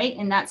 All right.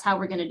 And that's how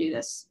we're going to do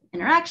this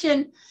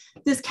interaction.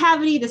 This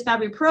cavity, this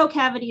Fabry-Perot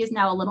cavity, is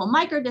now a little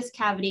microdisc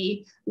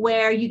cavity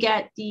where you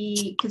get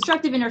the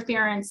constructive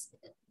interference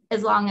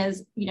as long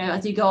as, you know,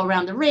 as you go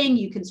around the ring,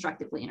 you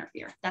constructively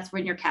interfere. That's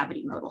when your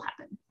cavity mode will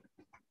happen.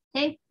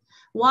 Okay.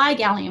 Why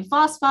gallium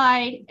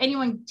phosphide?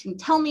 Anyone can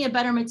tell me a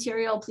better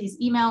material, please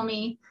email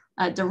me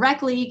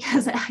directly,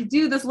 because I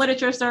do this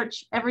literature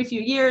search every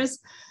few years.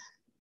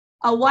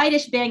 A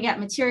whitish band gap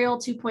material,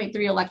 2.3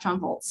 electron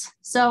volts.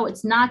 So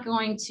it's not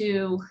going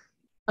to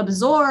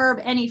absorb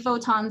any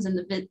photons in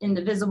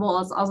the visible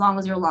as long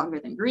as you're longer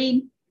than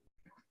green.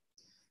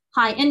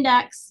 High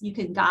index, you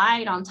could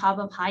guide on top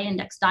of high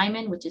index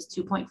diamond, which is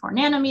 2.4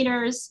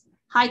 nanometers.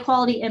 High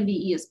quality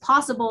MBE is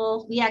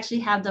possible. We actually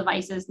have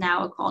devices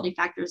now, a quality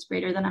factor is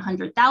greater than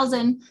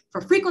 100,000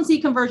 for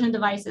frequency conversion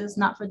devices,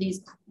 not for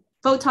these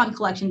photon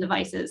collection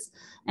devices.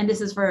 And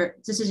this is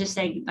just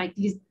saying, like,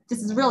 this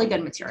is really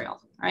good material,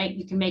 right?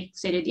 You can make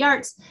state of the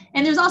arts.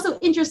 And there's also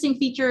interesting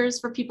features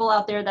for people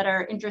out there that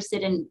are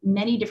interested in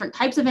many different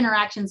types of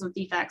interactions with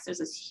defects. There's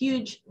this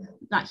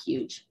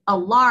a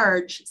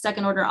large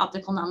second order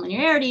optical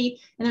nonlinearity.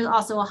 And there's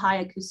also a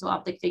high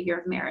acousto-optic figure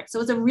of merit.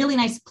 So it's a really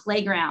nice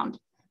playground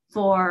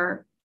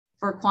for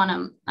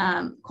quantum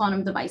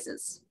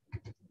devices.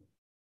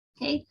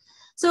 Okay.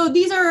 So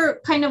these are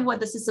kind of what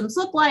the systems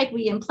look like.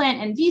 We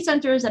implant NV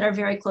centers that are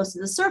very close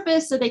to the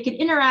surface so they can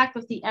interact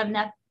with the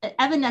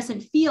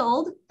evanescent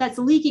field that's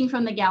leaking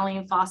from the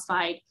gallium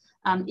phosphide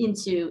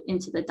into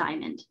the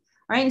diamond.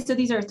 All right, and so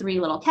these are 3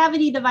 little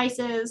cavity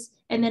devices,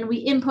 and then we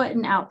input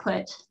and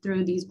output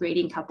through these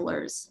braiding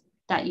couplers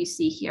that you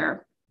see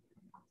here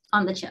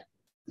on the chip.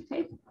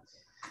 Okay,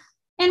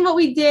 and what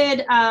we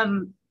did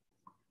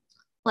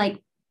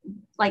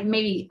like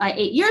maybe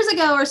 8 years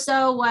ago or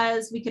so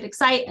was we could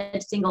excite a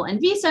single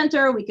NV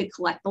center, we could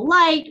collect the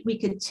light, we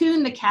could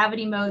tune the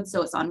cavity mode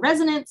so it's on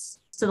resonance.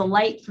 So the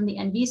light from the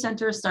NV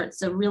center starts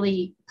to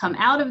really come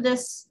out of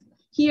this.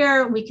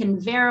 Here we can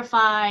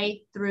verify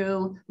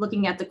through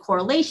looking at the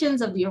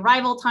correlations of the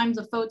arrival times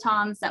of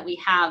photons that we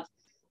have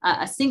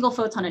a single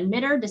photon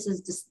emitter. This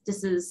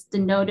is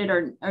denoted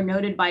or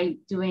noted by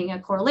doing a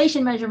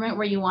correlation measurement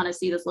where you want to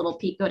see this little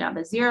peak go down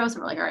to 0. So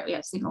we're like, all right, we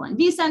have single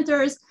NV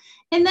centers.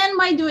 And then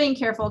by doing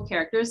careful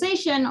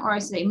characterization, or I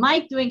say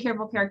Mike doing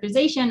careful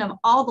characterization of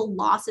all the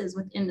losses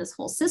within this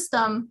whole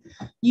system,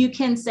 you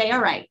can say,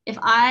 all right, if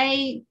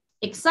I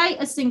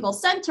excite a single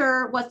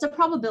center, what's the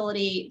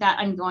probability that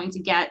I'm going to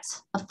get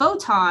a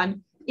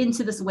photon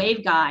into this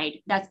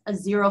waveguide that's a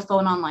 0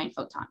 phonon line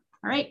photon?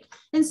 All right.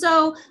 And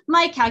so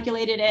Mike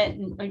calculated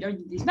it or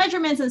these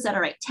measurements and said,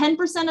 all right,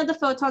 10% of the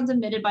photons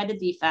emitted by the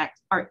defect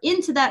are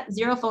into that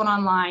 0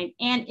 phonon line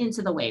and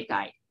into the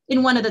waveguide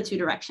in one of the 2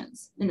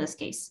 directions in this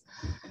case,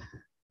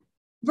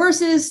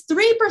 versus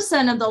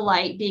 3% of the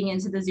light being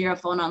into the 0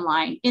 phonon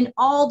line in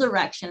all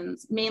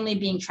directions, mainly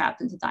being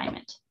trapped into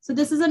diamond. So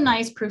this is a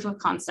nice proof of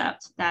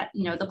concept that,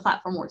 you know, the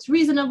platform works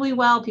reasonably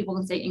well. People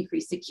can say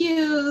increase the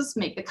Qs,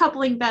 make the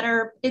coupling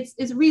better.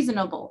 It's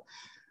reasonable.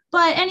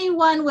 But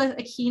anyone with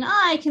a keen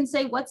eye can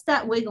say, what's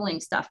that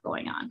wiggling stuff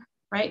going on,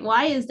 right?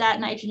 Why is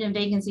that nitrogen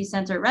vacancy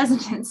center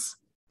resonance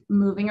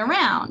moving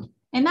around?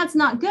 And that's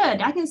not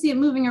good. I can see it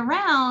moving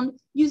around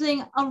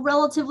using a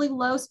relatively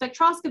low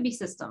spectroscopy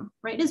system,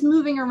 right? It's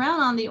moving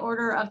around on the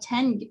order of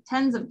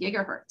tens of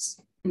gigahertz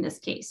in this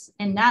case.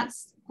 And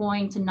that's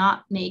going to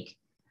not make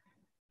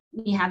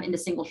me have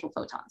indistinguishable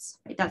photons,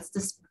 right? That's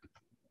just,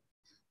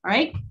 all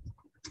right.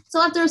 So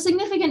after a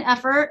significant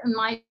effort in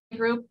my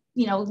group,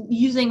 you know,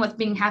 using what's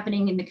been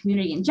happening in the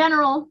community in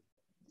general,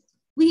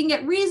 we can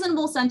get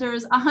reasonable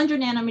centers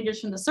 100 nanometers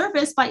from the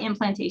surface by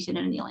implantation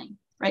and annealing,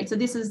 right? So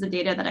this is the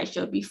data that I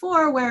showed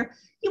before where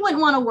you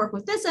wouldn't want to work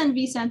with this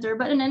NV center,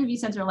 but an NV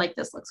center like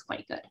this looks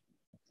quite good,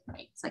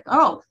 right? It's like,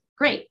 oh,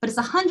 great, but it's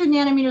 100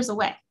 nanometers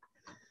away.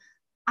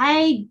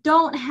 I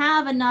don't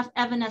have enough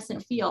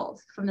evanescent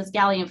field from this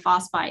gallium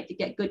phosphide to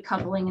get good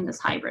coupling in this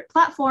hybrid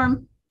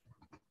platform.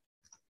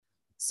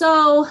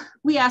 So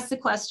we asked the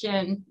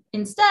question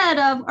instead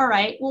of, all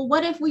right, well,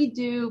 what if we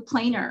do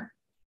planar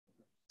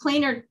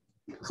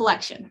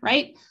collection,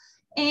 right?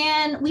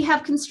 And we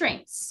have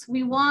constraints.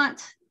 We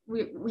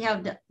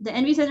have the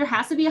NV center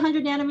has to be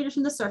 100 nanometers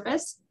from the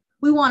surface.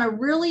 We want a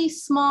really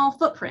small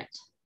footprint.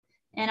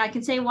 And I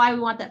can say why we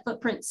want that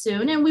footprint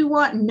soon. And we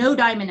want no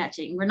diamond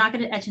etching. We're not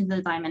going to etch into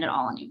the diamond at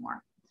all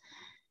anymore.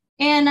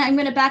 And I'm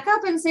going to back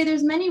up and say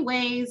there's many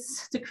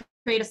ways to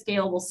create a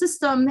scalable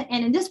system.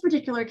 And in this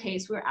particular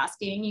case, we're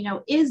asking, you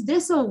know, is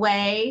this a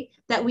way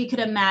that we could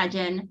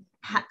imagine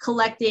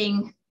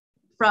collecting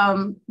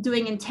from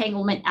doing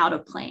entanglement out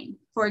of plane?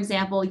 For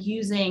example,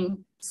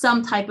 using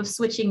some type of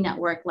switching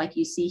network like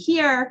you see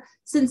here.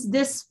 Since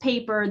this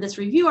paper, this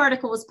review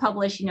article was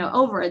published, you know,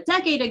 over a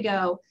decade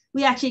ago,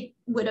 we actually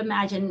would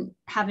imagine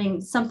having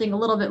something a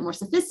little bit more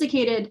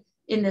sophisticated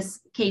in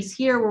this case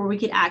here, where we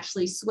could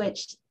actually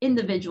switch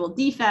individual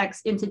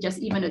defects into just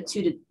even a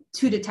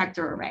two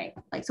detector array.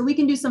 Like, so we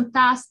can do some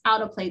fast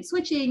out of plane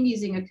switching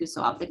using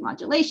acousto-optic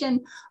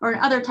modulation or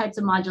other types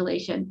of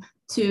modulation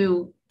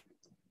to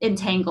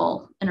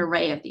entangle an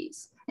array of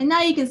these. And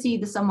now you can see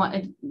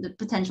the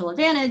potential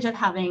advantage of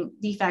having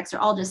defects are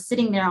all just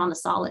sitting there on the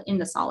solid, in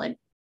the solid.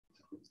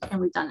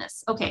 And we've done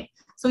this. Okay,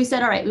 so we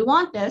said, all right, we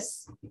want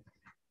this.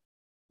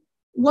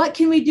 what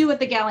can we do with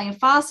the gallium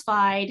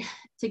phosphide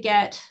to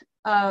get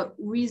a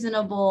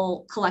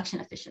reasonable collection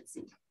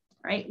efficiency,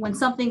 right? When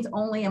something's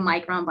only a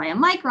micron by a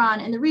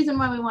micron, and the reason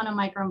why we want a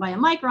micron by a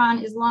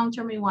micron is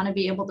long-term, we want to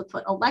be able to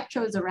put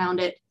electrodes around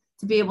it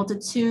to be able to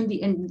tune the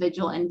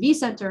individual NV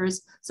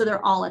centers so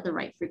they're all at the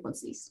right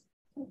frequencies.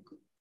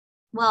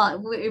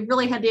 Well, we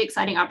really had the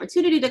exciting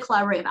opportunity to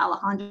collaborate with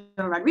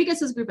Alejandro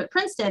Rodriguez's group at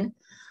Princeton,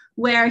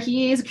 where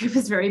his group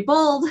is very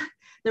bold.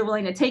 They're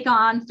willing to take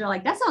on, they're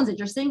like, that sounds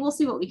interesting. We'll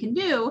see what we can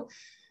do.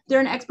 They're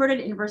an expert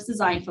at inverse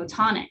design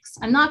photonics.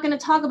 I'm not going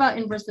to talk about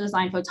inverse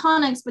design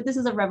photonics, but this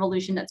is a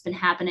revolution that's been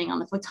happening on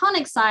the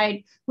photonics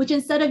side, which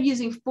instead of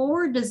using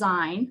forward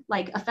design,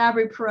 like a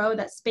Fabry Pro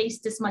that's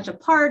spaced this much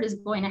apart is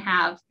going to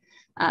have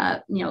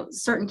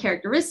certain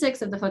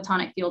characteristics of the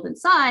photonic field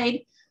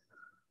inside,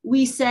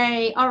 we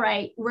say, all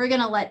right, we're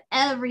going to let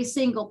every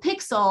single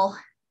pixel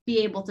be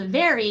able to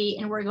vary,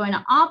 and we're going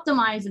to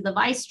optimize the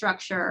device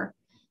structure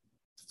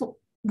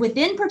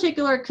within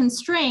particular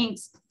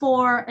constraints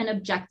for an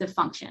objective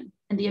function.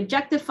 And the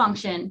objective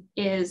function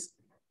is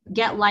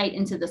get light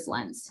into this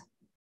lens.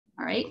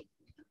 All right.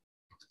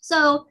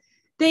 So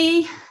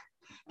they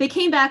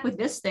came back with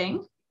this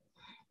thing.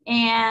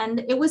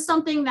 And it was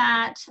something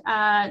that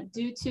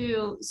due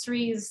to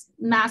Sri's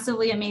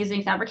massively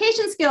amazing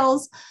fabrication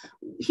skills,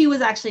 he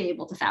was actually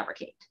able to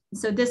fabricate.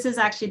 So this is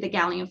actually the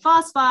gallium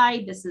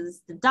phosphide. This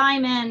is the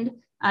diamond.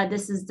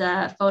 This is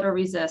the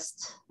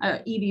photoresist,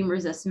 E-beam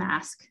resist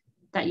mask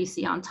that you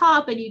see on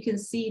top. And you can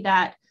see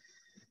that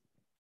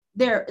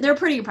they're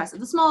pretty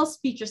impressive. The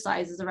smallest feature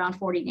size is around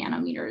 40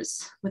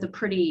 nanometers with a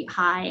pretty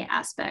high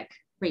aspect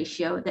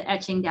ratio. The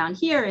etching down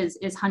here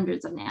is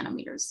hundreds of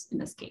nanometers in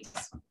this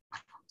case.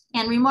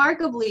 And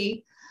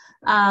remarkably,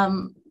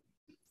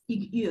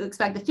 you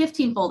expect a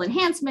 15-fold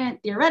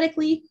enhancement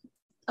theoretically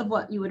of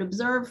what you would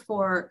observe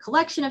for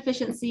collection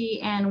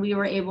efficiency. And we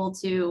were able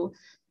to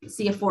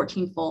see a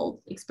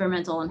 14-fold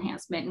experimental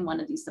enhancement in one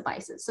of these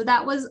devices. So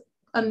that was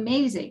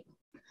amazing.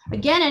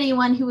 Again,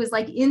 anyone who is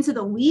like into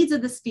the weeds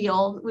of this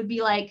field would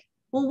be like,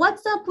 well,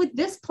 what's up with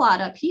this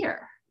plot up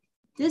here?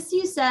 This,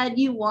 you said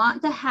you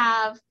want to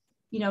have,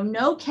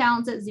 no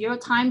counts at 0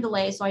 time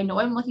delay. So I know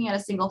I'm looking at a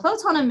single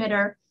photon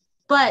emitter,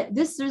 but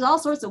there's all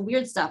sorts of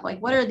weird stuff. Like,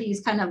 what are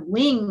these kind of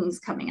wings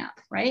coming up,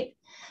 right?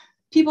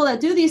 People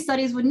that do these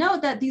studies would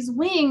note that these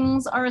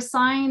wings are a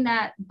sign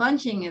that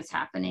bunching is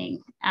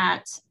happening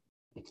at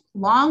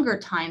longer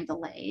time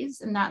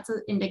delays. And that's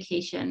an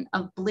indication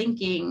of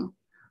blinking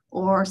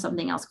or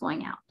something else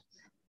going out.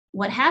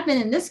 What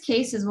happened in this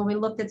case is when we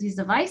looked at these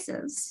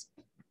devices,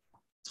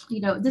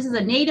 this is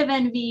a native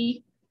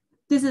NV,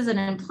 this is an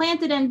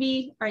implanted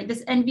NV, right?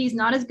 This NV is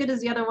not as good as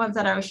the other ones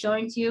that I was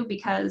showing to you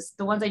because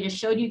the ones I just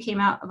showed you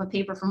came out of a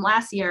paper from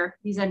last year.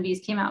 These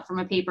NVs came out from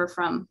a paper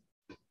from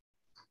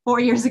 4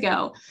 years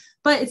ago,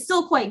 but it's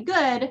still quite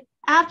good.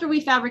 After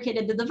we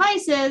fabricated the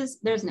devices,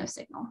 there's no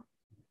signal.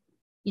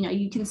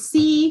 You can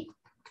see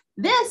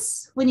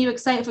this when you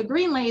excite with a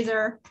green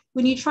laser,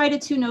 when you try to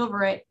tune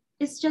over it,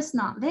 it's just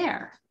not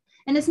there.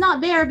 And it's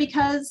not there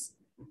because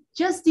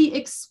just the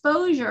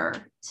exposure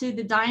to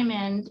the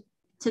diamond,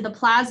 to the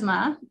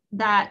plasma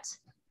that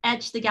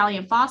etched the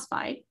gallium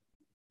phosphide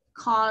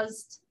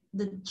caused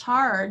the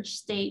charge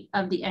state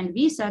of the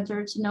NV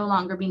center to no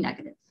longer be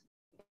negative.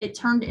 It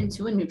turned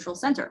into a neutral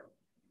center.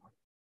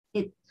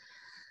 It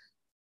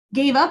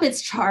gave up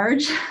its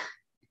charge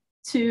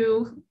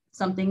to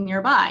something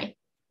nearby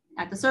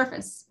at the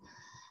surface.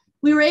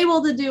 We were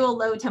able to do a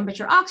low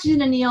temperature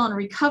oxygen anneal and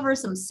recover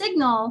some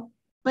signal,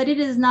 but it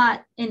is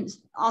not, and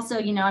also,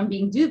 I'm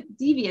being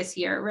devious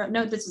here.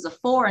 Note this is a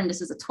 4 and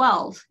this is a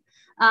 12.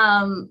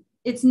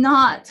 It's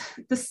not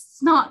the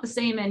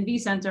same NV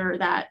center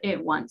that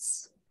it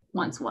once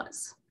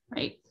was,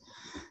 right?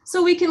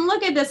 So we can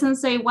look at this and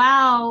say,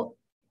 wow,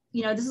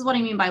 this is what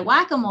I mean by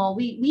whack-a-mole.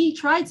 We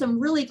tried some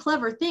really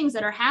clever things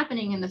that are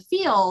happening in the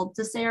field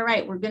to say, all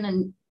right, we're going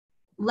to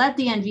let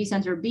the NV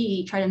center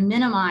be, try to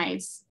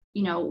minimize,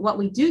 what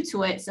we do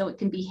to it so it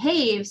can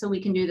behave, so we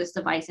can do this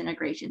device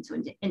integration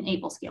to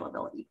enable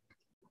scalability.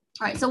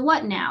 All right, so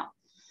what now?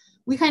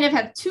 We kind of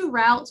have 2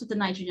 routes with the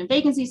nitrogen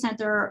vacancy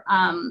center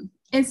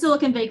and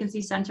silicon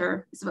vacancy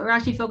center. So we're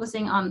actually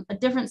focusing on a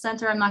different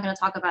center. I'm not going to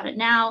talk about it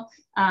now,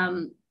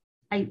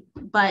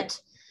 but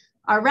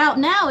our route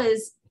now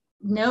is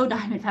no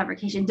diamond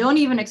fabrication. Don't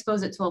even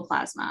expose it to a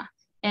plasma.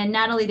 And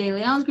Natalie De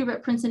Leon's group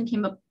at Princeton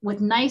came up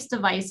with nice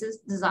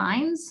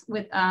designs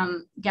with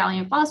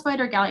gallium phosphide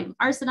or gallium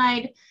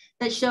arsenide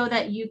that show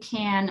that you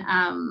can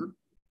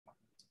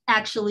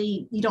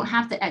you don't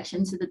have to etch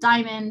into the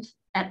diamond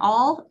at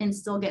all and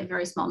still get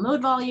very small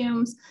mode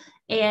volumes.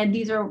 And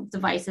these are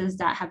devices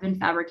that have been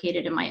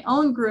fabricated in my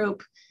own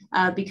group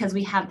because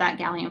we have that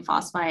gallium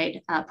phosphide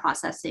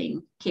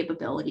processing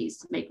capabilities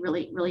to make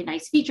really, really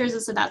nice features.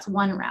 And so that's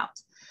one route.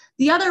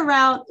 The other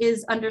route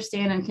is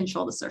understand and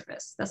control the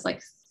surface. That's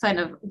like kind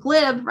of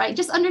glib, right?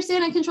 Just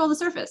understand and control the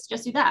surface.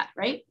 Just do that,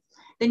 right?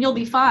 Then you'll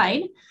be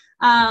fine.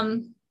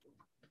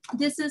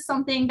 This is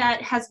something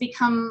that has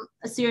become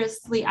a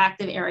seriously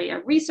active area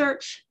of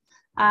research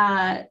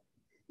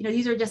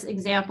these are just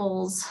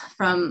examples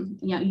from,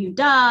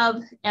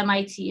 UW,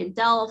 MIT and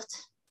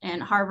Delft,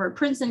 and Harvard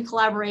Princeton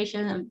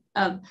collaboration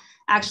of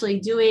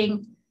actually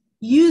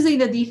using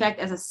the defect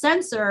as a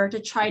sensor to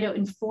try to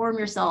inform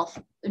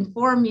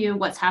you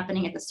what's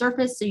happening at the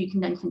surface so you can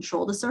then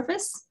control the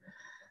surface.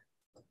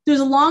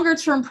 There's longer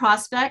term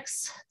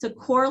prospects to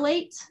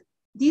correlate.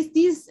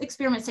 These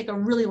experiments take a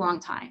really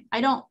long time.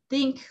 I don't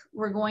think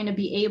we're going to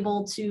be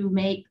able to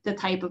make the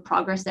type of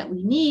progress that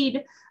we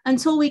need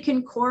until we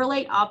can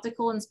correlate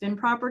optical and spin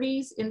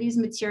properties in these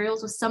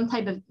materials with some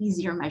type of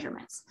easier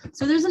measurements.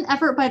 So there's an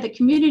effort by the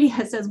community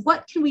that says,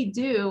 what can we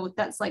do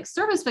that's like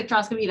surface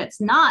spectroscopy that's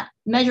not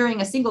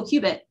measuring a single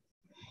qubit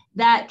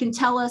that can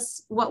tell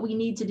us what we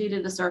need to do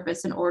to the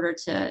surface in order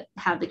to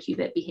have the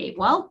qubit behave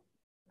well?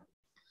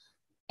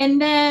 And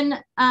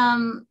then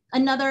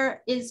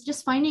another is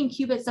just finding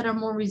qubits that are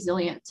more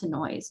resilient to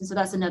noise. And so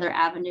that's another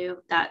avenue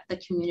that the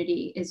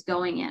community is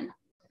going in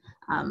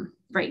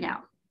right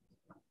now.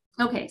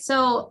 Okay,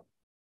 so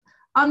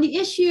on the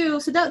issue,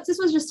 this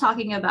was just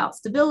talking about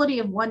stability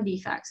of one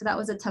defect. So that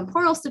was a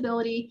temporal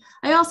stability.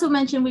 I also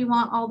mentioned we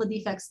want all the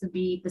defects to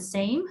be the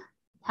same,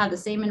 have the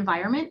same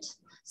environment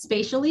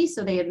spatially,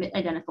 so they emit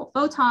identical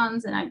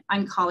photons. And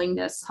I'm calling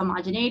this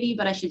homogeneity,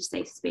 but I should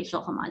say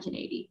spatial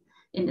homogeneity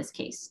in this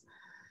case.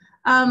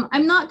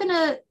 I'm not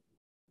gonna,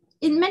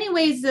 in many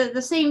ways, the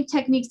same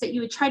techniques that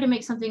you would try to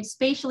make something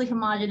spatially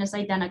homogeneous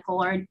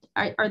identical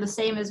are the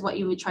same as what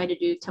you would try to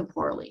do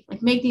temporally.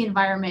 Like make the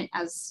environment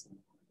as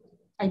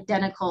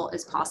identical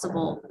as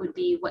possible would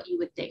be what you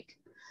would think.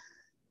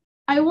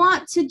 I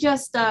want to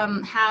just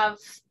have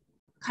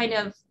kind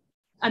of,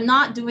 I'm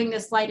not doing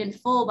this slide in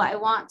full, but I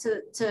want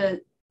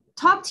to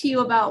talk to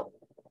you about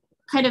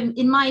kind of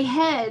in my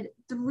head,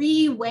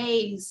 3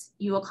 ways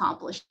you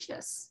accomplish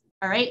this.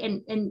 All right,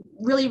 and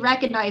really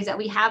recognize that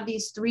we have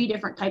these 3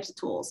 different types of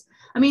tools.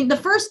 I mean, the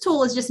first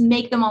tool is just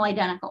make them all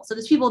identical. So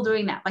there's people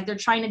doing that, like they're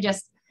trying to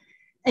just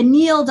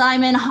anneal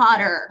diamond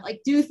hotter, like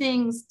do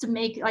things to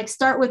make, like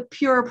start with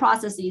pure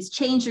processes,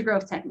 change your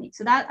growth technique.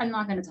 So that I'm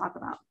not going to talk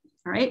about.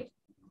 All right,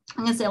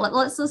 I'm going to say,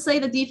 let's say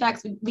the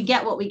defects, we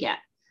get what we get.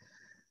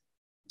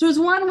 There's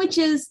one which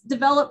is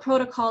develop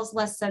protocols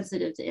less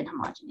sensitive to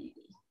inhomogeneity.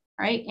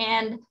 Right?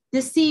 And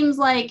this seems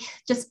like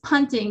just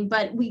punting,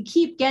 but we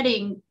keep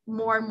getting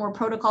more and more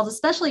protocols,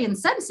 especially in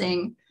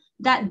sensing,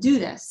 that do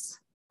this,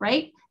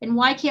 right? And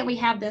why can't we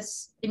have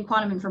this in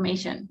quantum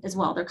information as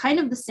well? They're kind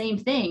of the same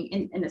thing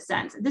in a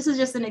sense. This is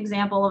just an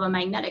example of a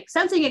magnetic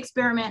sensing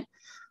experiment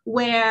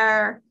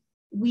where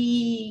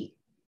we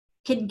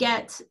can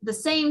get the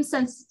same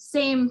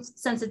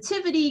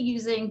sensitivity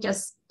using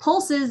just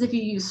pulses. If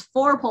you use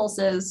 4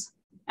 pulses,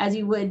 as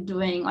you would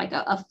doing like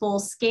a full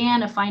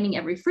scan of finding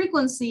every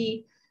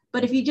frequency.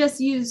 But if you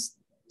just use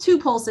 2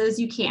 pulses,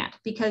 you can't,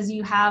 because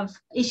you have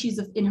issues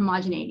of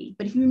inhomogeneity.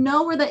 But if you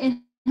know where the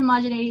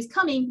inhomogeneity is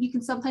coming, you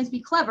can sometimes be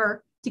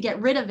clever to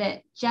get rid of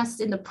it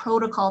just in the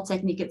protocol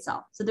technique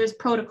itself. So there's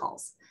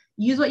protocols.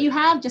 Use what you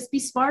have, just be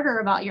smarter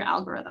about your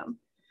algorithm.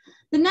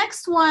 The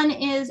next one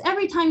is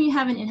every time you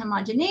have an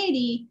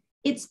inhomogeneity,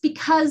 it's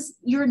because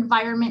your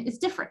environment is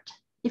different.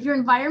 If your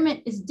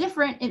environment is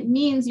different, it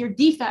means your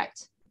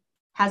defect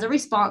has a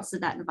response to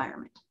that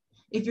environment.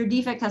 If your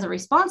defect has a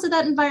response to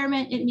that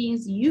environment, it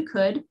means you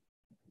could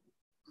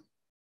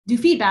do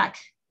feedback.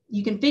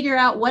 You can figure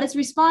out what it's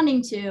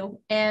responding to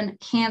and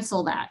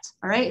cancel that,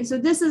 all right? And so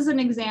this is an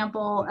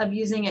example of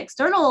using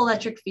external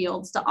electric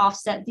fields to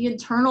offset the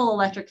internal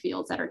electric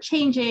fields that are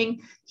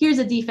changing. Here's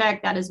a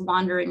defect that is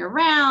wandering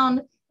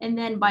around, and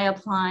then by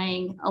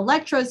applying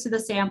electrodes to the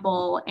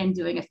sample and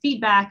doing a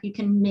feedback, you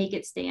can make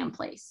it stay in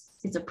place.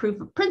 It's a proof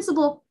of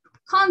principle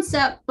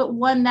concept, but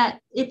one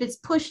that if it's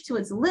pushed to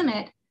its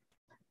limit,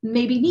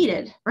 may be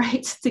needed,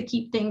 right, to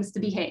keep things to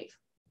behave.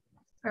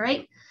 All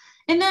right.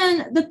 And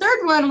then the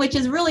third one, which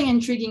is really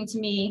intriguing to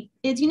me,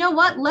 is, you know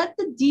what, let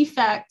the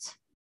defect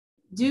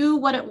do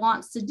what it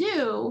wants to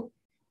do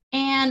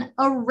and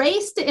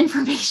erase the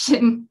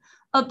information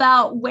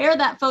about where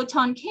that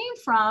photon came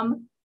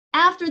from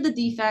after the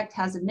defect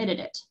has emitted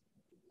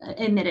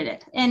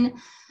it. And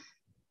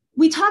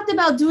we talked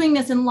about doing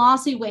this in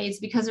lossy ways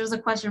because there's a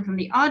question from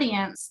the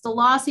audience. The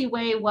lossy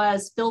way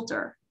was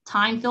filter,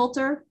 time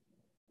filter,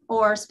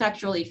 or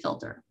spectrally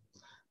filter.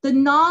 The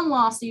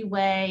non-lossy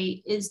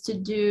way is to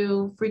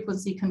do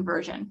frequency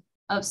conversion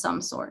of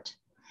some sort.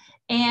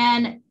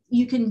 And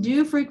you can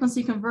do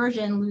frequency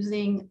conversion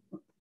losing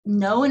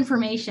no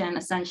information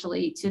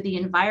essentially to the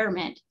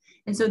environment.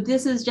 And so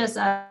this is just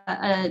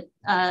a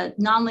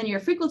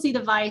nonlinear frequency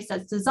device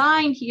that's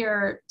designed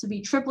here to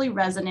be triply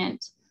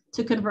resonant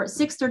to convert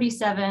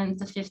 637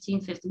 to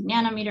 1550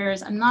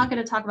 nanometers. I'm not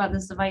going to talk about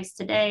this device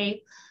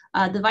today.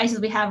 Devices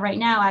we have right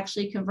now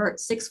actually convert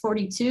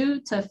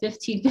 642 to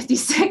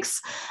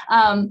 1556,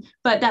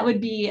 but that would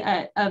be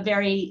a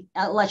very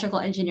electrical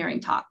engineering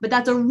talk. But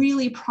that's a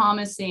really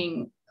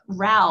promising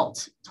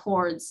route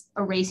towards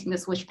erasing the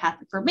switch path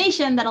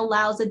information that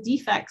allows the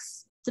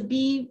defects to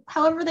be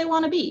however they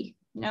want to be.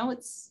 You know,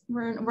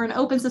 we're an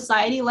open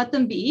society, let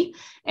them be,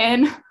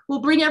 and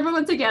we'll bring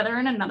everyone together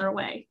in another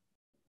way.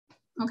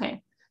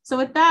 Okay, So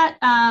with that,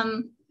 I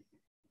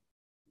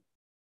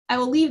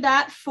will leave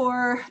that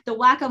for the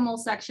whack-a-mole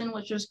section,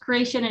 which was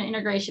creation and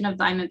integration of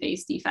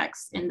diamond-based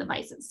defects in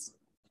devices.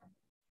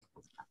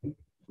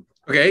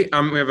 Okay,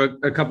 we have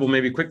a couple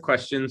maybe quick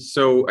questions.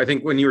 So I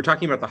think when you were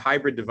talking about the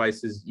hybrid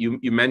devices, you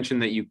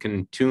mentioned that you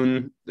can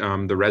tune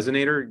the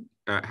resonator.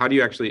 How do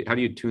you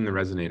tune the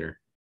resonator?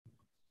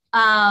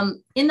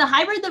 In the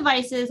hybrid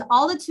devices,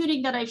 all the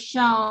tuning that I've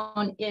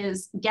shown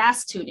is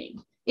gas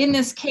tuning. In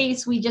this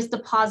case, we just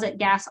deposit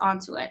gas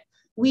onto it.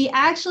 We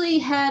actually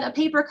had a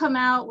paper come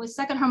out with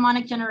second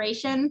harmonic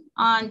generation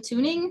on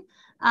tuning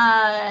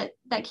that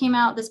came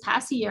out this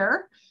past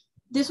year.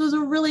 This was a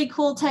really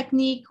cool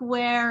technique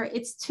where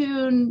it's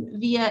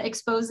tuned via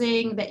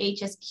exposing the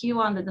HSQ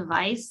on the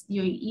device,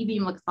 doing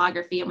E-beam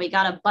lithography, and we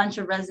got a bunch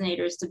of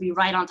resonators to be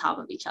right on top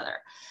of each other.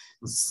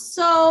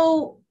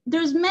 So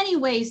there's many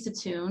ways to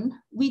tune.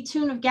 We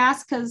tune with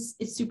gas because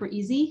it's super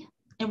easy,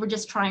 and we're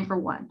just trying for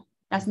one.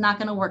 That's not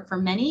going to work for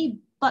many,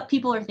 but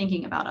people are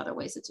thinking about other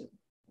ways to tune.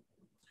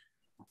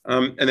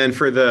 And then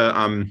for the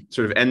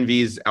sort of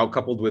NVs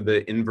outcoupled with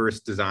the inverse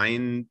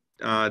design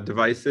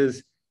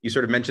devices, you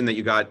sort of mentioned that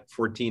you got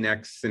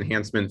 14x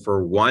enhancement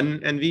for one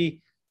NV.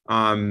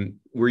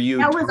 Were you?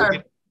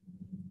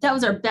 That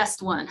was our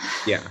best one.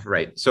 Yeah,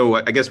 right. So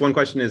I guess one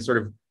question is sort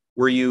of,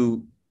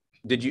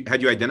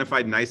 had you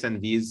identified nice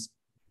NVs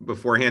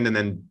beforehand and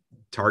then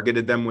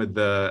targeted them with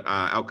the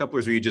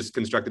outcouplers, or you just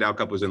constructed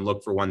outcouplers and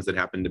looked for ones that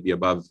happened to be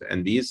above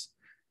NVs?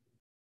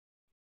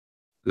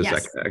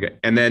 Yes. Okay.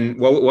 And then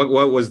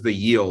what was the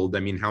yield?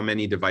 I mean, how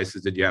many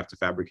devices did you have to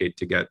fabricate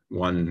to get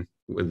one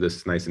with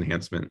this nice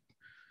enhancement?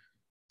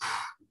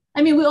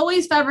 I mean, we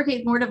always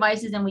fabricate more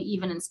devices than we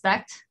even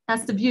inspect.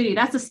 That's the beauty.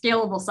 That's the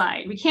scalable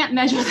side. We can't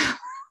measure them,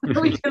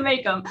 but we can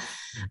make them.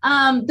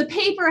 The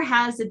paper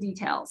has the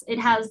details. It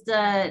has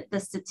the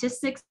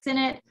statistics in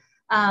it.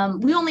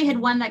 We only had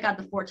one that got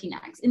the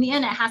 14x. In the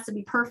end, it has to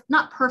be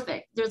not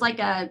perfect. There's like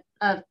a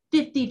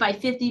 50 by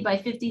 50 by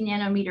 50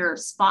 nanometer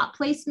spot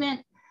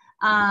placement.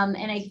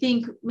 And I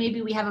think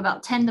maybe we have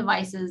about 10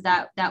 devices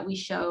that we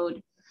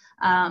showed.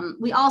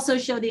 We also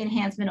show the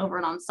enhancement over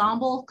an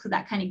ensemble because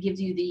that kind of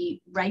gives you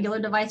the regular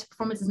device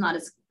performance. Is not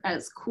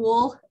as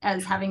cool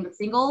as having the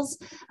singles,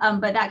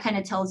 but that kind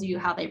of tells you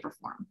how they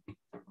perform.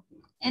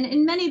 And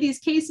in many of these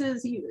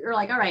cases, you're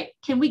like, all right,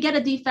 can we get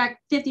a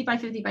defect 50 by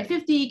 50 by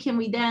 50? Can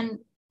we then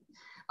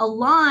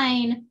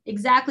align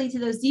exactly to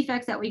those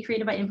defects that we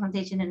created by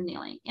implantation and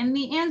annealing? And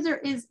the answer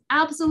is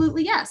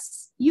absolutely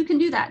yes. You can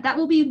do that. That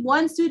will be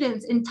one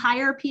student's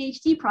entire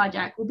PhD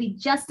project will be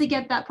just to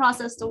get that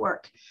process to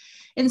work.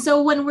 And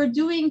so when we're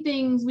doing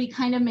things, we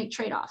kind of make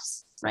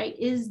trade-offs, right?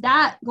 Is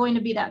that going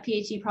to be that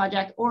PhD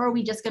project, or are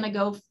we just going to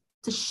go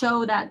to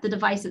show that the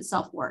device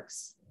itself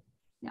works?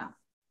 Yeah.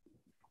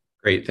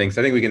 Great, thanks.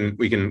 I think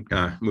we can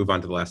move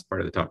on to the last part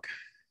of the talk.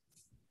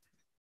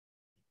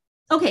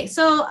 Okay,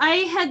 so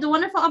I had the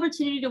wonderful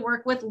opportunity to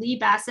work with Lee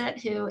Bassett,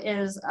 who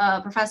is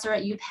a professor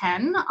at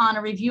UPenn, on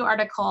a review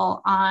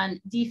article on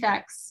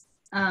defects,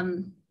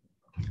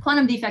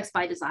 quantum defects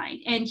by design.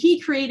 And he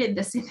created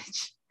this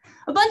image.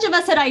 A bunch of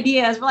us had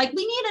ideas. We're like,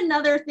 we need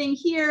another thing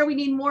here. We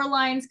need more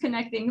lines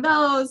connecting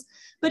those.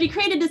 But he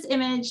created this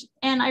image,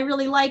 and I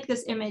really like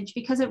this image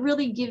because it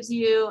really gives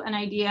you an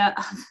idea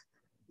of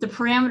the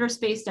parameter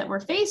space that we're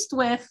faced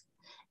with.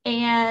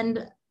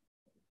 And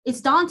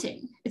it's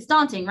daunting. It's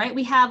daunting, right?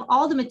 We have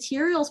all the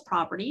materials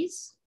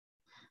properties,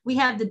 we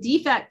have the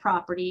defect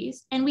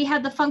properties, and we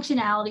have the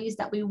functionalities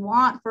that we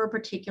want for a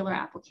particular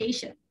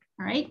application,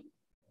 all right?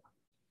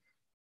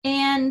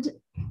 And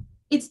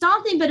it's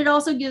daunting, but it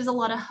also gives a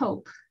lot of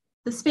hope.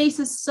 The space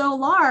is so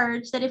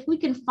large that if we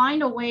can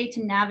find a way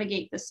to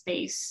navigate the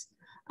space,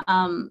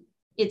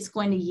 it's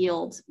going to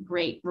yield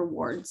great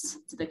rewards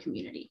to the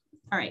community.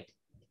 All right.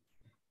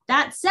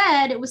 That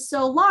said, it was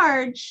so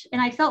large,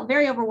 and I felt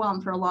very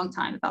overwhelmed for a long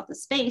time about the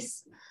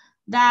space,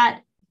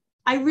 that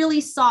I really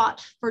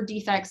sought for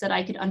defects that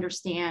I could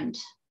understand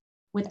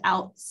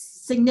without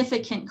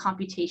significant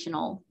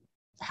computational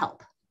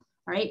help,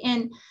 right?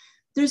 And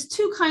there's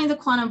two kinds of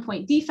quantum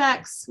point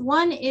defects.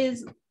 One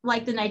is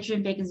like the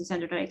nitrogen vacancy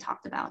center that I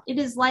talked about. It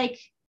is like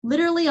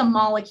literally a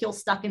molecule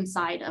stuck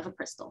inside of a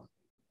crystal,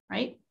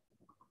 right?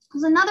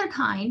 There's another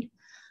kind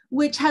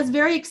which has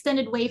very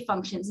extended wave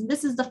functions. And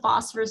this is the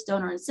phosphorus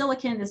donor in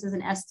silicon. This is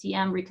an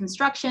STM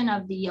reconstruction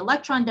of the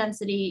electron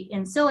density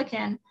in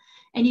silicon.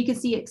 And you can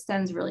see it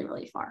extends really,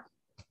 really far.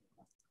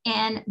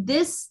 And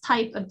this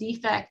type of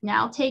defect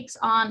now takes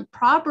on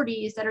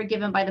properties that are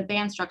given by the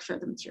band structure of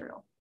the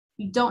material.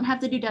 You don't have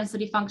to do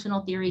density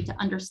functional theory to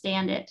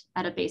understand it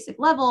at a basic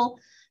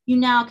level. You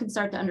now can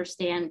start to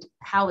understand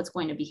how it's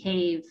going to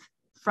behave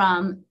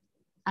from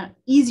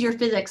easier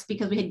physics,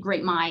 because we had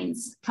great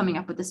minds coming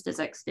up with this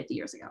physics 50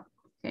 years ago,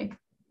 okay?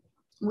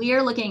 We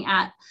are looking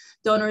at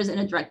donors in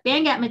a direct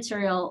bandgap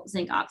material,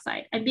 zinc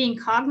oxide. I'm being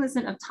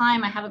cognizant of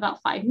time. I have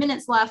about 5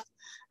 minutes left,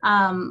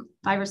 5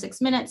 or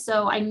 6 minutes,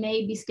 so I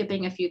may be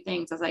skipping a few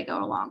things as I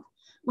go along.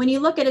 When you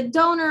look at a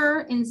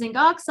donor in zinc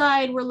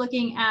oxide, we're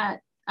looking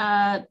at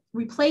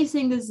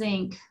replacing the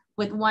zinc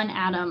with one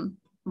atom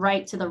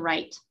right to the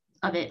right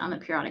of it on the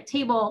periodic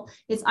table,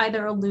 it's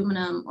either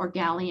aluminum or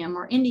gallium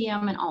or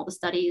indium in all the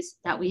studies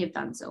that we have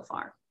done so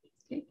far.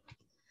 Okay.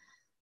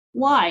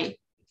 Why?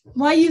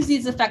 Why use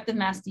these effective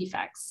mass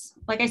defects?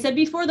 Like I said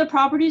before, the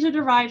properties are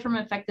derived from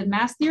effective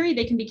mass theory.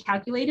 They can be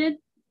calculated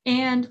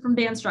and from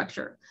band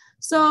structure.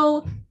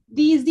 So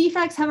these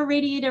defects have a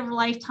radiative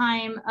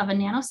lifetime of a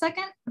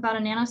nanosecond, about a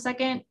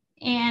nanosecond,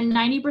 and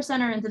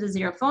 90% are into the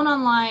zero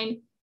phonon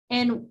line.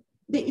 And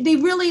they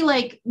really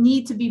like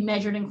need to be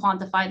measured and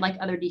quantified like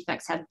other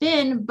defects have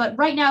been. But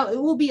right now it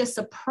will be a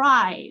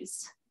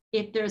surprise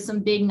if there's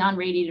some big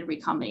non-radiated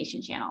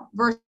recombination channel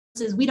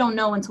versus we don't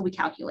know until we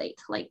calculate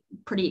like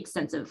pretty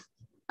extensive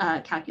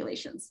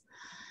calculations.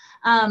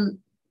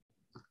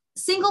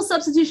 Single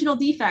substitutional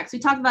defects. We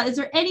talked about, is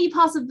there any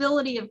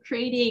possibility of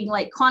creating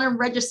like quantum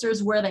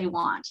registers where they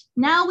want?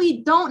 Now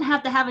we don't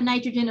have to have a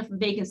nitrogen if a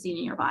vacancy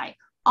nearby.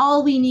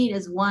 All we need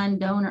is one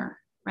donor,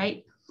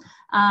 right?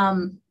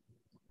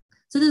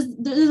 So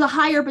there's a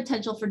higher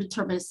potential for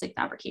deterministic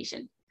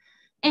fabrication.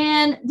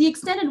 And the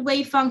extended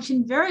wave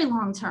function, very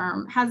long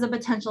term, has the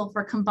potential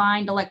for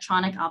combined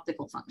electronic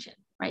optical function,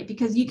 right?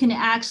 Because you can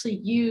actually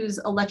use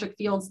electric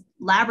fields,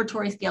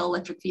 laboratory scale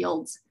electric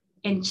fields,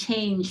 and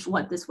change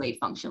what this wave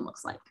function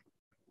looks like.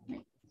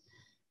 Right?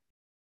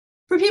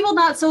 For people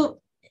not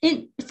so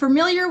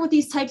familiar with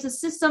these types of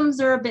systems,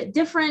 they're a bit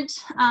different.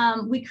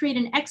 We create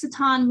an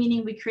exciton,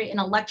 meaning we create an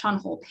electron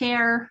hole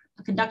pair,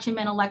 a conduction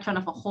band electron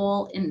of a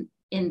hole in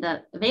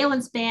the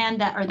valence band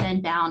that are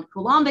then bound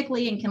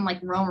coulombically and can like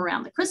roam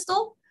around the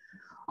crystal.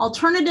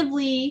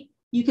 Alternatively,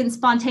 you can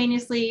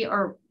spontaneously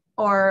or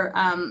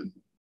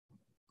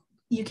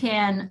you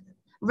can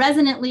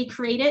resonantly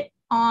create it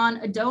on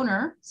a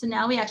donor. So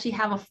now we actually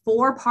have a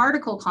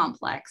 4-particle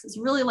complex. It's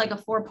really like a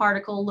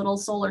 4-particle little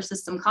solar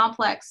system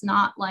complex,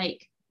 not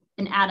like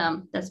an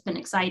atom that's been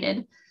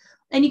excited.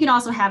 And you can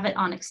also have it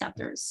on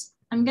acceptors.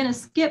 I'm gonna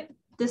skip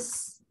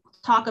this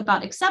talk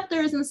about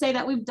acceptors and say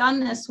that we've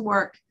done this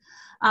work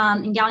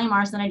in gallium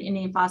arsenide,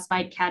 indium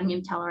phosphide,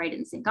 cadmium telluride,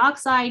 and zinc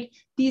oxide.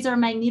 These are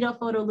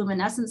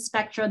magnetophotoluminescence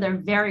spectra. They're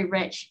very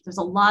rich. There's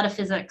a lot of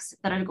physics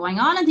that are going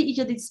on into each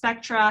of these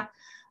spectra.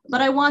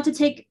 But I want to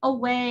take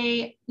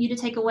away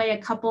a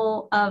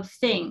couple of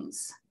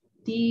things.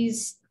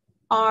 These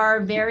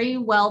are very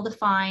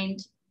well-defined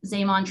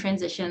Zeeman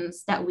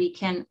transitions that we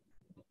can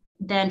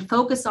then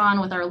focus on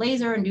with our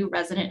laser and do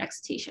resonant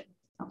excitation.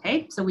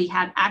 Okay, so we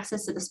have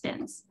access to the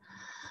spins.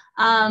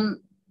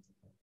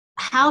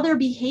 How they're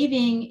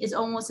behaving is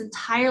almost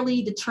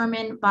entirely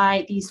determined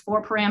by these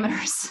 4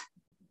 parameters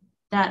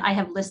that I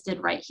have listed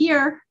right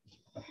here.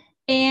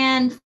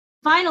 And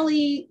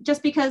finally,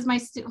 just because I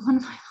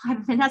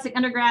have a fantastic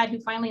undergrad who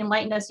finally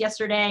enlightened us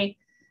yesterday,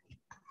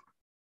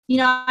 you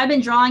know, I've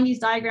been drawing these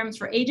diagrams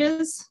for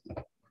ages.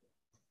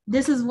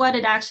 This is what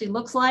it actually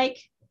looks like.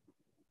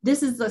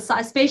 This is the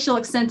spatial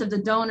extent of the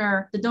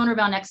donor. The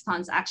donor-bound exciton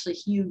is actually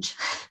huge.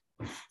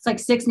 It's like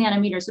 6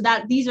 nanometers. So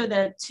these are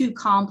the 2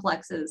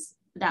 complexes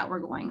that we're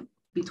going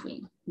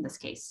between in this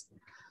case.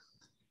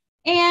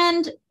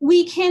 And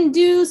we can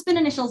do spin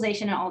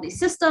initialization in all these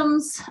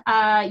systems.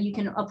 You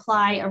can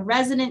apply a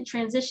resonant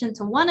transition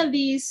to one of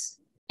these,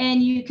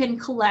 and you can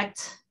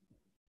collect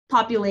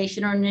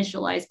population or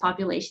initialize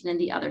population in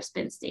the other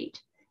spin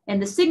state.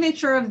 And the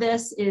signature of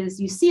this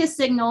is you see a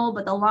signal,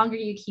 but the longer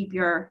you keep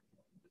your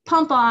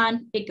pump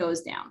on, it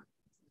goes down.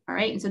 All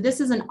right, and so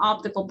this is an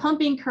optical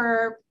pumping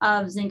curve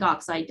of zinc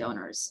oxide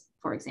donors,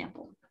 for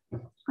example.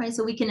 Right,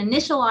 so we can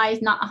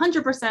initialize, not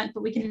 100%,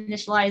 but we can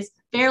initialize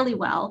fairly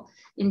well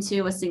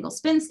into a single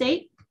spin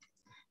state.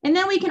 And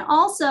then we can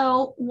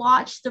also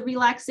watch the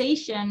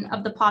relaxation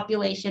of the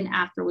population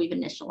after we've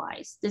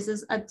initialized. This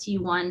is a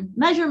T1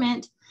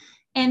 measurement,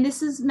 and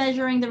this is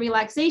measuring the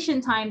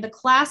relaxation time, the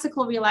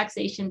classical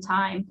relaxation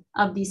time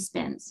of these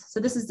spins. So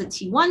this is the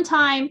T1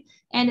 time,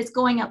 and it's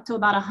going up to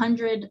about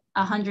 100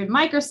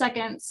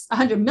 microseconds,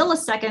 100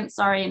 milliseconds,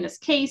 sorry, in this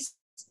case.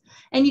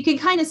 And you can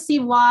kind of see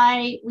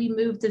why we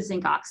moved to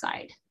zinc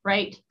oxide,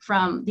 right,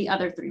 from the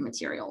other 3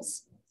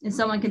 materials. And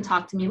someone can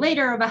talk to me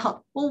later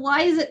about, well,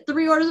 why is it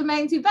 3 orders of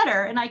magnitude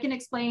better? And I can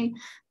explain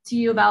to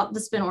you about the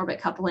spin orbit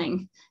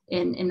coupling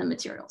in the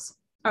materials.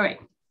 All right,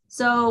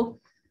 so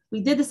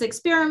we did this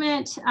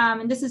experiment,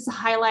 and this is to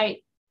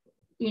highlight,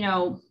 you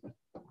know,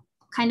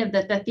 kind of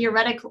the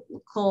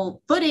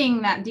theoretical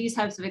footing that these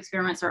types of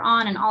experiments are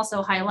on, and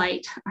also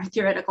highlight our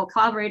theoretical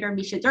collaborator,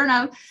 Misha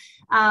Durnov.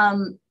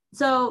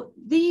 So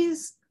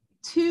these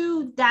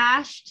 2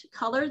 dashed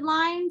colored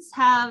lines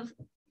have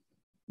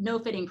no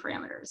fitting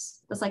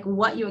parameters. That's like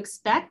what you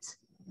expect.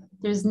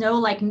 There's no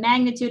like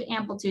magnitude,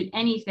 amplitude,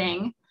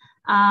 anything.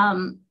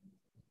 And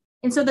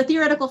so the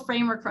theoretical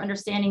framework for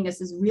understanding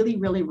this is really,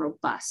 really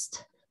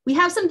robust. We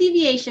have some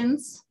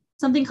deviations,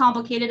 something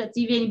complicated that's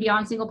deviating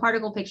beyond single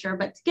particle picture,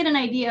 but to get an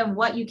idea of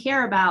what you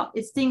care about,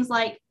 it's things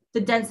like the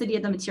density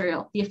of the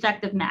material, the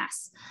effective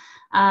mass.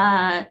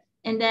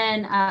 And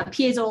then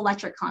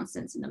piezoelectric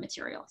constants in the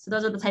material. So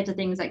those are the types of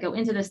things that go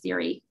into this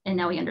theory, and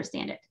now we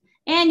understand it.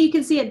 And you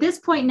can see at this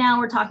point now,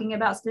 we're talking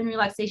about spin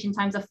relaxation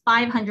times of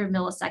 500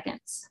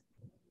 milliseconds.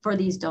 for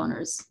these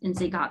donors in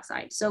zinc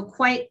oxide. So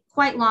quite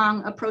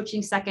long,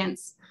 approaching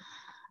seconds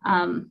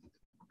in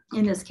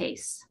this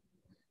case.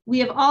 We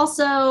have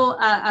also,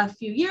 a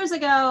few years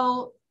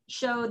ago,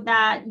 showed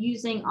that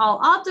using all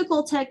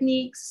optical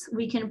techniques,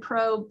 we can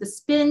probe the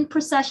spin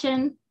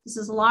precession. This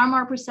is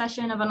Larmor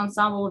precession of an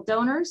ensemble of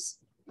donors.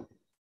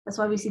 That's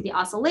why we see the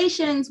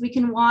oscillations. We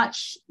can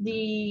watch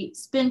the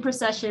spin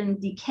precession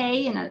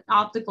decay in an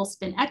optical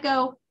spin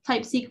echo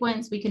type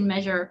sequence. We can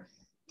measure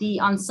the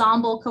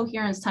ensemble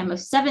coherence time of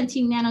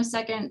 17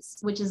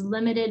 nanoseconds, which is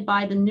limited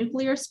by the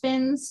nuclear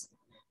spins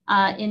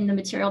in the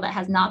material that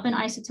has not been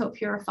isotope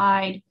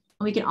purified.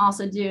 And we can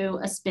also do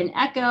a spin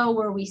echo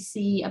where we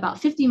see about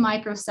 50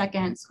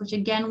 microseconds, which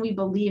again, we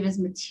believe is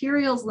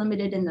materials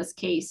limited in this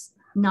case,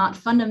 not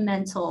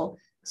fundamental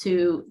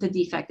to the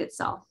defect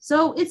itself.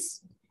 So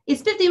it's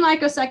 50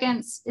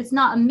 microseconds. It's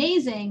not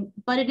amazing,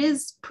 but it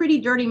is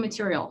pretty dirty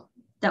material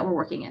that we're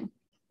working in.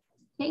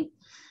 Okay.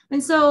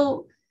 And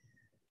so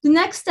the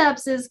next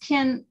steps is,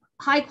 can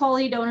high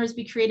quality donors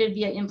be created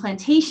via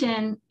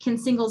implantation? Can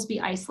singles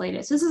be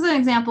isolated? So this is an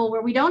example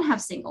where we don't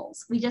have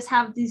singles. We just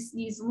have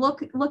these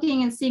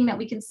looking and seeing that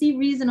we can see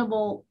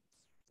reasonable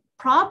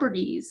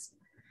properties.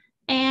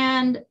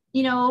 And,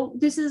 you know,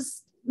 this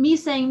is me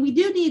saying we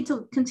do need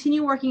to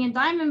continue working in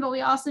diamond, but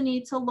we also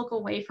need to look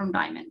away from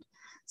diamond.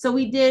 So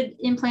we did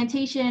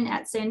implantation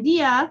at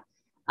Sandia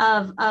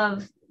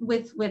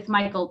with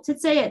Michael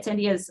Titze at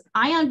Sandia's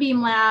ion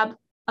beam lab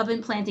of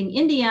implanting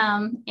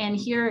indium. And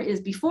here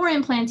is before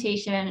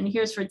implantation, and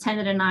here's for 10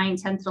 to the 9,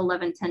 10 to the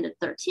 11, 10 to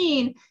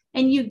 13.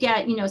 And you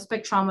get, you know,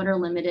 spectrometer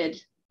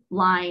limited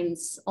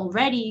lines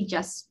already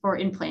just for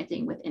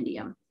implanting with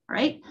indium, all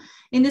right?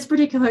 In this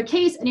particular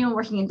case, anyone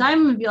working in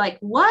diamond would be like,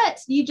 what?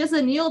 You just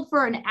annealed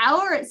for an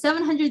hour at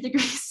 700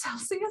 degrees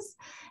Celsius?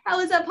 How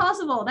is that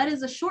possible? That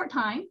is a short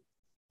time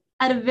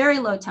at a very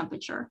low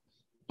temperature.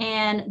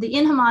 And the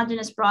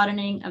inhomogeneous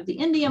broadening of the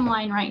indium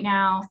line right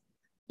now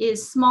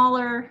is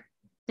smaller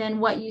than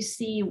what you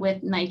see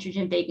with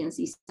nitrogen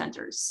vacancy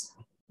centers,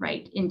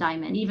 right, in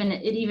diamond. It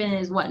even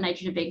is what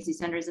nitrogen vacancy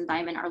centers in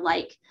diamond are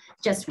like,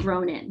 just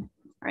grown in,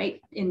 right,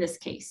 in this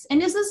case. And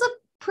this is a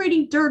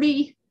pretty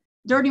dirty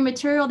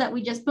material that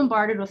we just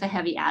bombarded with a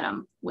heavy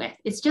atom with.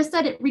 It's just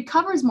that it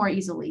recovers more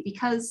easily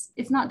because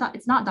it's not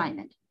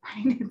diamond,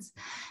 right? It's,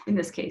 in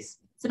this case,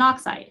 it's an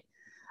oxide.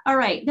 All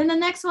right, then the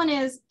next one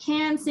is,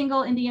 can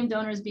single indium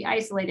donors be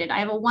isolated? I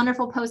have a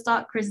wonderful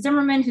postdoc, Chris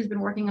Zimmerman, who's been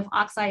working with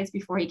oxides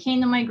before he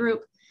came to my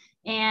group.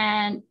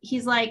 And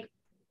he's like,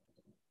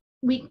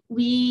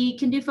 we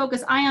can do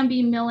focus ion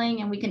beam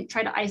milling and we can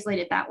try to isolate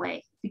it that way.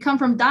 If you come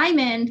from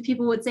diamond,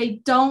 people would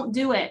say, don't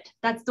do it.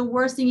 That's the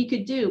worst thing you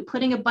could do.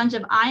 Putting a bunch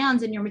of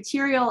ions in your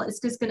material is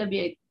just gonna be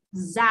a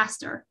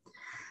disaster.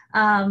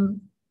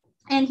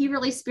 And he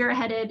really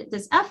spearheaded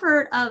this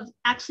effort of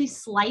actually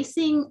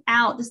slicing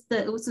out this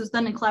was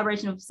done in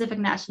collaboration with Pacific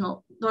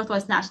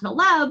Northwest National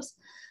Labs,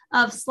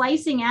 of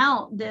slicing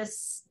out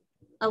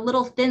a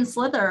little thin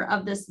slither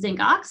of this zinc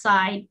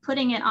oxide,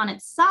 putting it on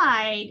its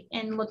side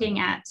and looking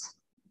at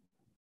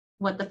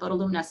what the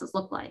photoluminescence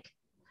looked like.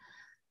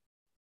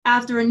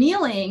 After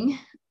annealing,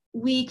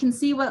 we can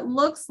see what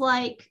looks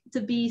like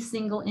to be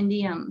single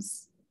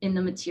indiums in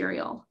the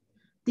material.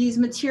 These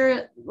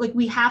material, like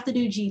we have to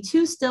do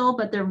G2 still,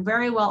 but they're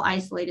very well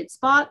isolated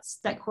spots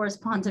that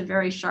correspond to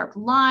very sharp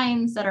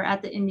lines that are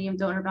at the indium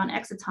donor bound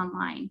exciton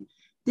line.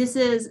 This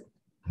is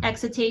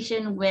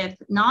excitation with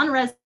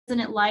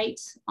non-resonant light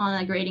on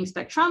a grading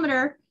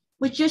spectrometer,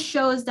 which just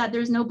shows that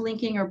there's no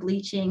blinking or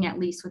bleaching, at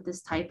least with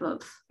this type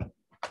of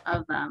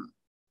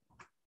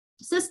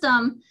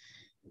system.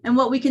 And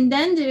what we can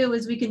then do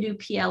is we can do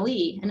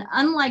PLE. And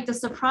unlike the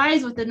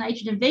surprise with the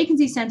nitrogen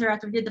vacancy center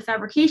after we did the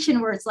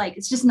fabrication, where it's like,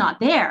 it's just not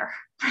there,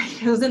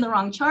 right? It was in the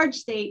wrong charge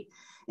state.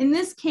 In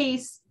this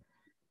case,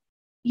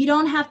 you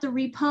don't have to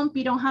repump,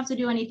 you don't have to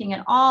do anything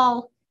at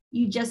all.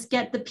 You just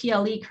get the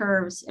PLE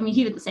curves. I mean,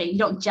 he would say you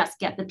don't just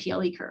get the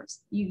PLE curves.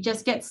 You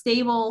just get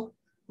stable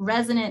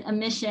resonant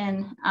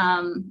emission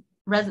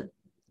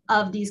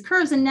of these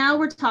curves. And now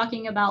we're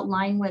talking about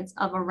line widths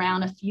of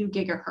around a few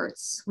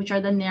gigahertz, which are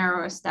the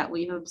narrowest that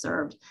we've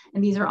observed.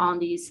 And these are on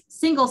these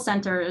single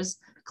centers,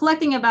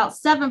 collecting about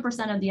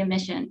 7% of the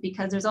emission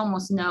because there's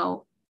almost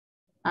no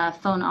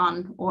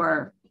phonon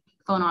or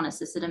phonon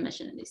assisted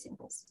emission in these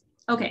samples.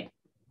 Okay,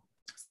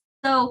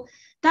 so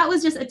that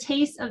was just a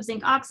taste of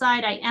zinc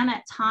oxide. I am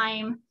at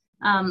time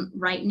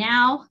right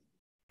now.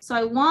 So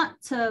I want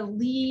to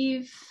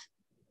leave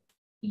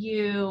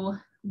you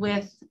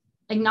with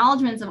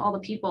acknowledgements of all the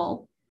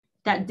people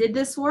that did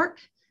this work,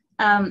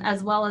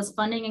 as well as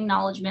funding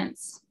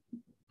acknowledgements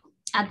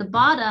at the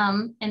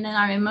bottom. And then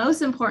our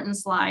most important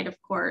slide, of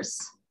course,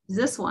 is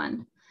this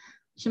one.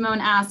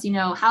 Shimon asked, you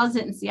know, how's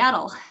it in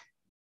Seattle?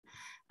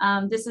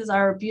 This is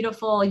our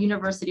beautiful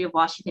University of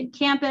Washington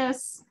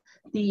campus.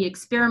 The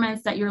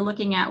experiments that you're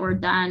looking at were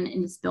done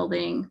in this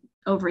building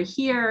over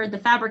here. The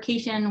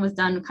fabrication was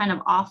done kind of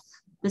off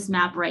this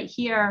map right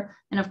here.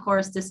 And of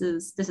course, this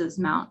is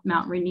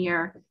Mount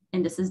Rainier,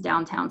 and this is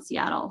downtown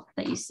Seattle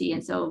that you see.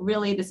 And so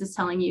really this is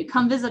telling you,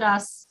 come visit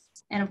us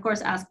And of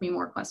course, ask me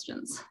more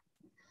questions.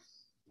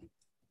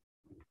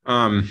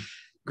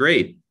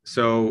 Great.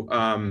 So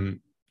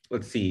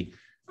let's see.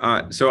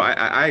 So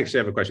I actually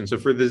have a question. So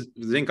for the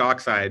zinc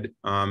oxide,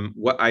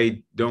 what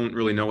I don't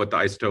really know what the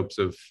isotopes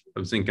of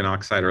zinc and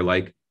oxide are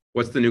like.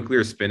 What's the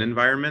nuclear spin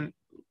environment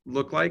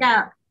look like?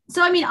 Yeah.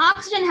 So, I mean,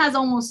 oxygen has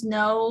almost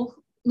no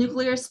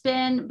nuclear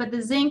spin, but the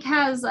zinc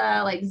has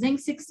like zinc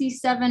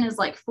 67 is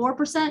like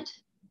 4%.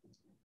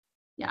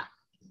 Yeah.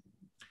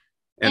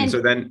 And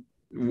so then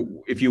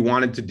if you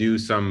wanted to do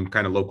some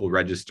kind of local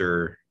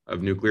register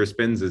of nuclear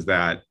spins,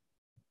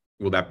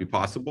 will that be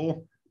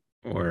possible,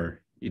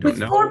 or you don't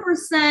know?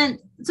 4%.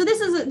 So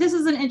this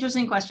is an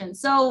interesting question.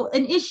 So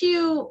an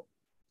issue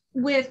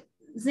with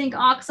zinc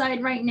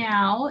oxide right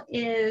now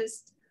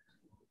is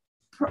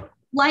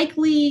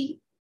likely,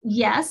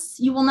 yes,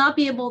 you will not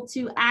be able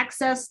to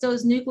access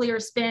those nuclear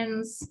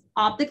spins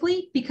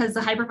optically because the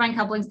hyperfine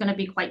coupling is going to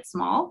be quite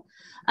small.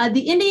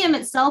 The indium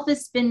itself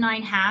is spin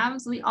 9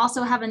 halves. We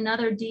also have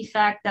another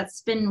defect that's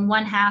spin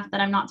 1/2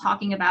 that I'm not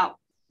talking about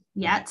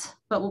yet,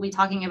 but we'll be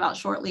talking about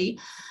shortly.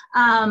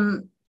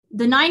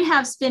 The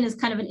 9/2 spin is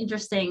kind of an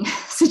interesting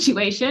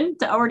situation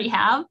to already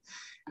have.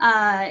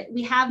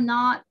 We have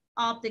not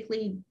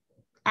optically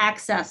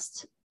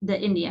accessed the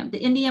indium.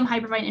 The indium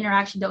hyperfine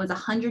interaction, though, is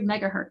 100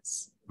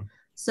 megahertz.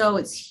 So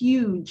it's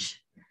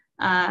huge.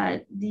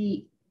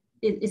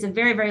 It's a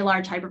very, very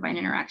large hyperfine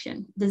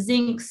interaction. The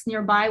zincs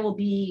nearby will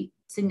be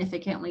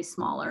significantly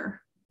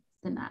smaller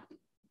than that.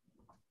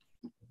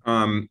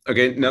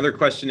 Okay, another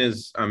question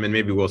is, and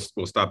maybe we'll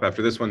stop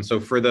after this one.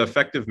 So for the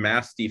effective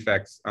mass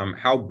defects,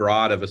 how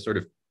broad of a sort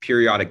of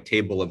periodic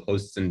table of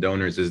hosts and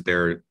donors is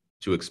there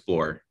to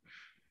explore?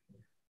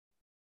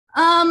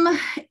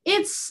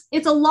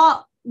 It's a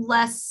lot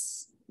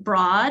less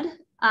broad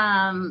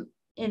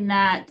in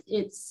that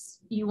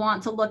you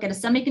want to look at a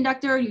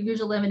semiconductor, you're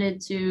usually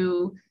limited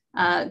to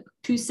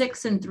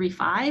 2.6 and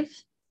 3.5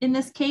 in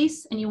this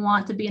case, and you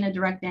want to be in a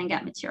direct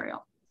bandgap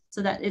material.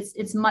 So that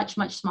it's much,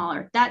 much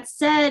smaller. That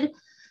said,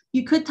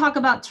 you could talk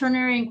about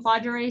ternary and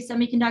quadrary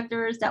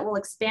semiconductors that will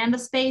expand the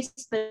space,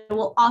 but it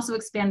will also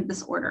expand the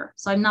disorder.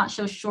 So I'm not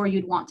so sure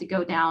you'd want to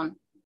go down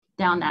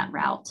that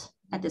route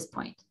at this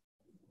point.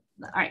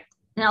 All right.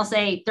 And I'll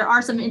say there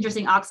are some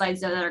interesting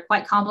oxides though, that are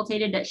quite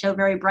complicated that show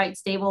very bright,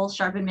 stable,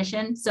 sharp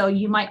emission. So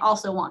you might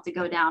also want to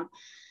go down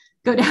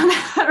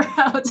that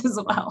route as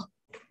well.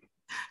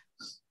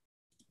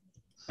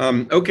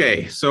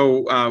 Okay,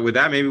 so with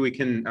that, maybe we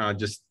can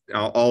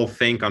I'll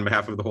thank on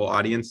behalf of the whole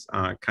audience,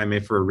 Kai-Mei,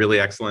 for a really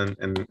excellent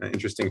and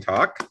interesting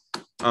talk.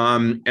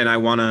 And I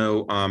want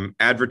to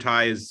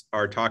advertise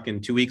our talk in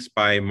 2 weeks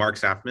by Mark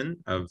Safman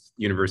of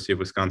University of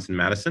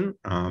Wisconsin-Madison,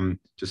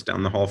 just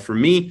down the hall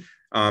from me.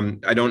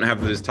 I don't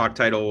have this talk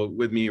title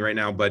with me right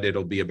now, but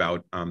it'll be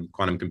about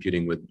quantum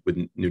computing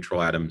with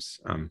neutral atoms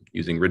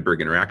using Rydberg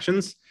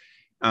interactions.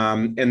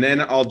 And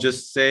then I'll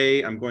just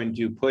say I'm going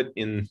to put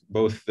in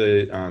both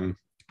the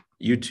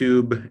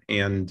YouTube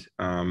and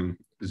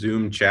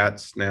Zoom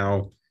chats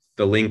now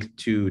the link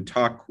to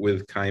talk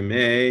with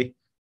Kai-Mei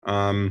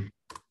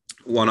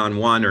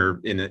one-on-one or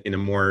in a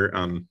more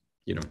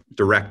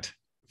direct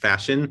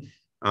fashion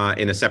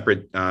in a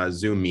separate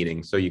Zoom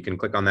meeting. So you can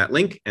click on that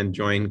link and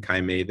join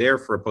Kai-Mei there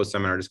for a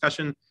post-seminar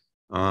discussion.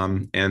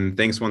 And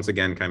thanks once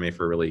again, Kai-Mei,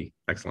 for a really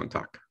excellent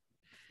talk.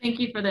 Thank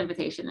you for the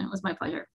invitation. It was my pleasure.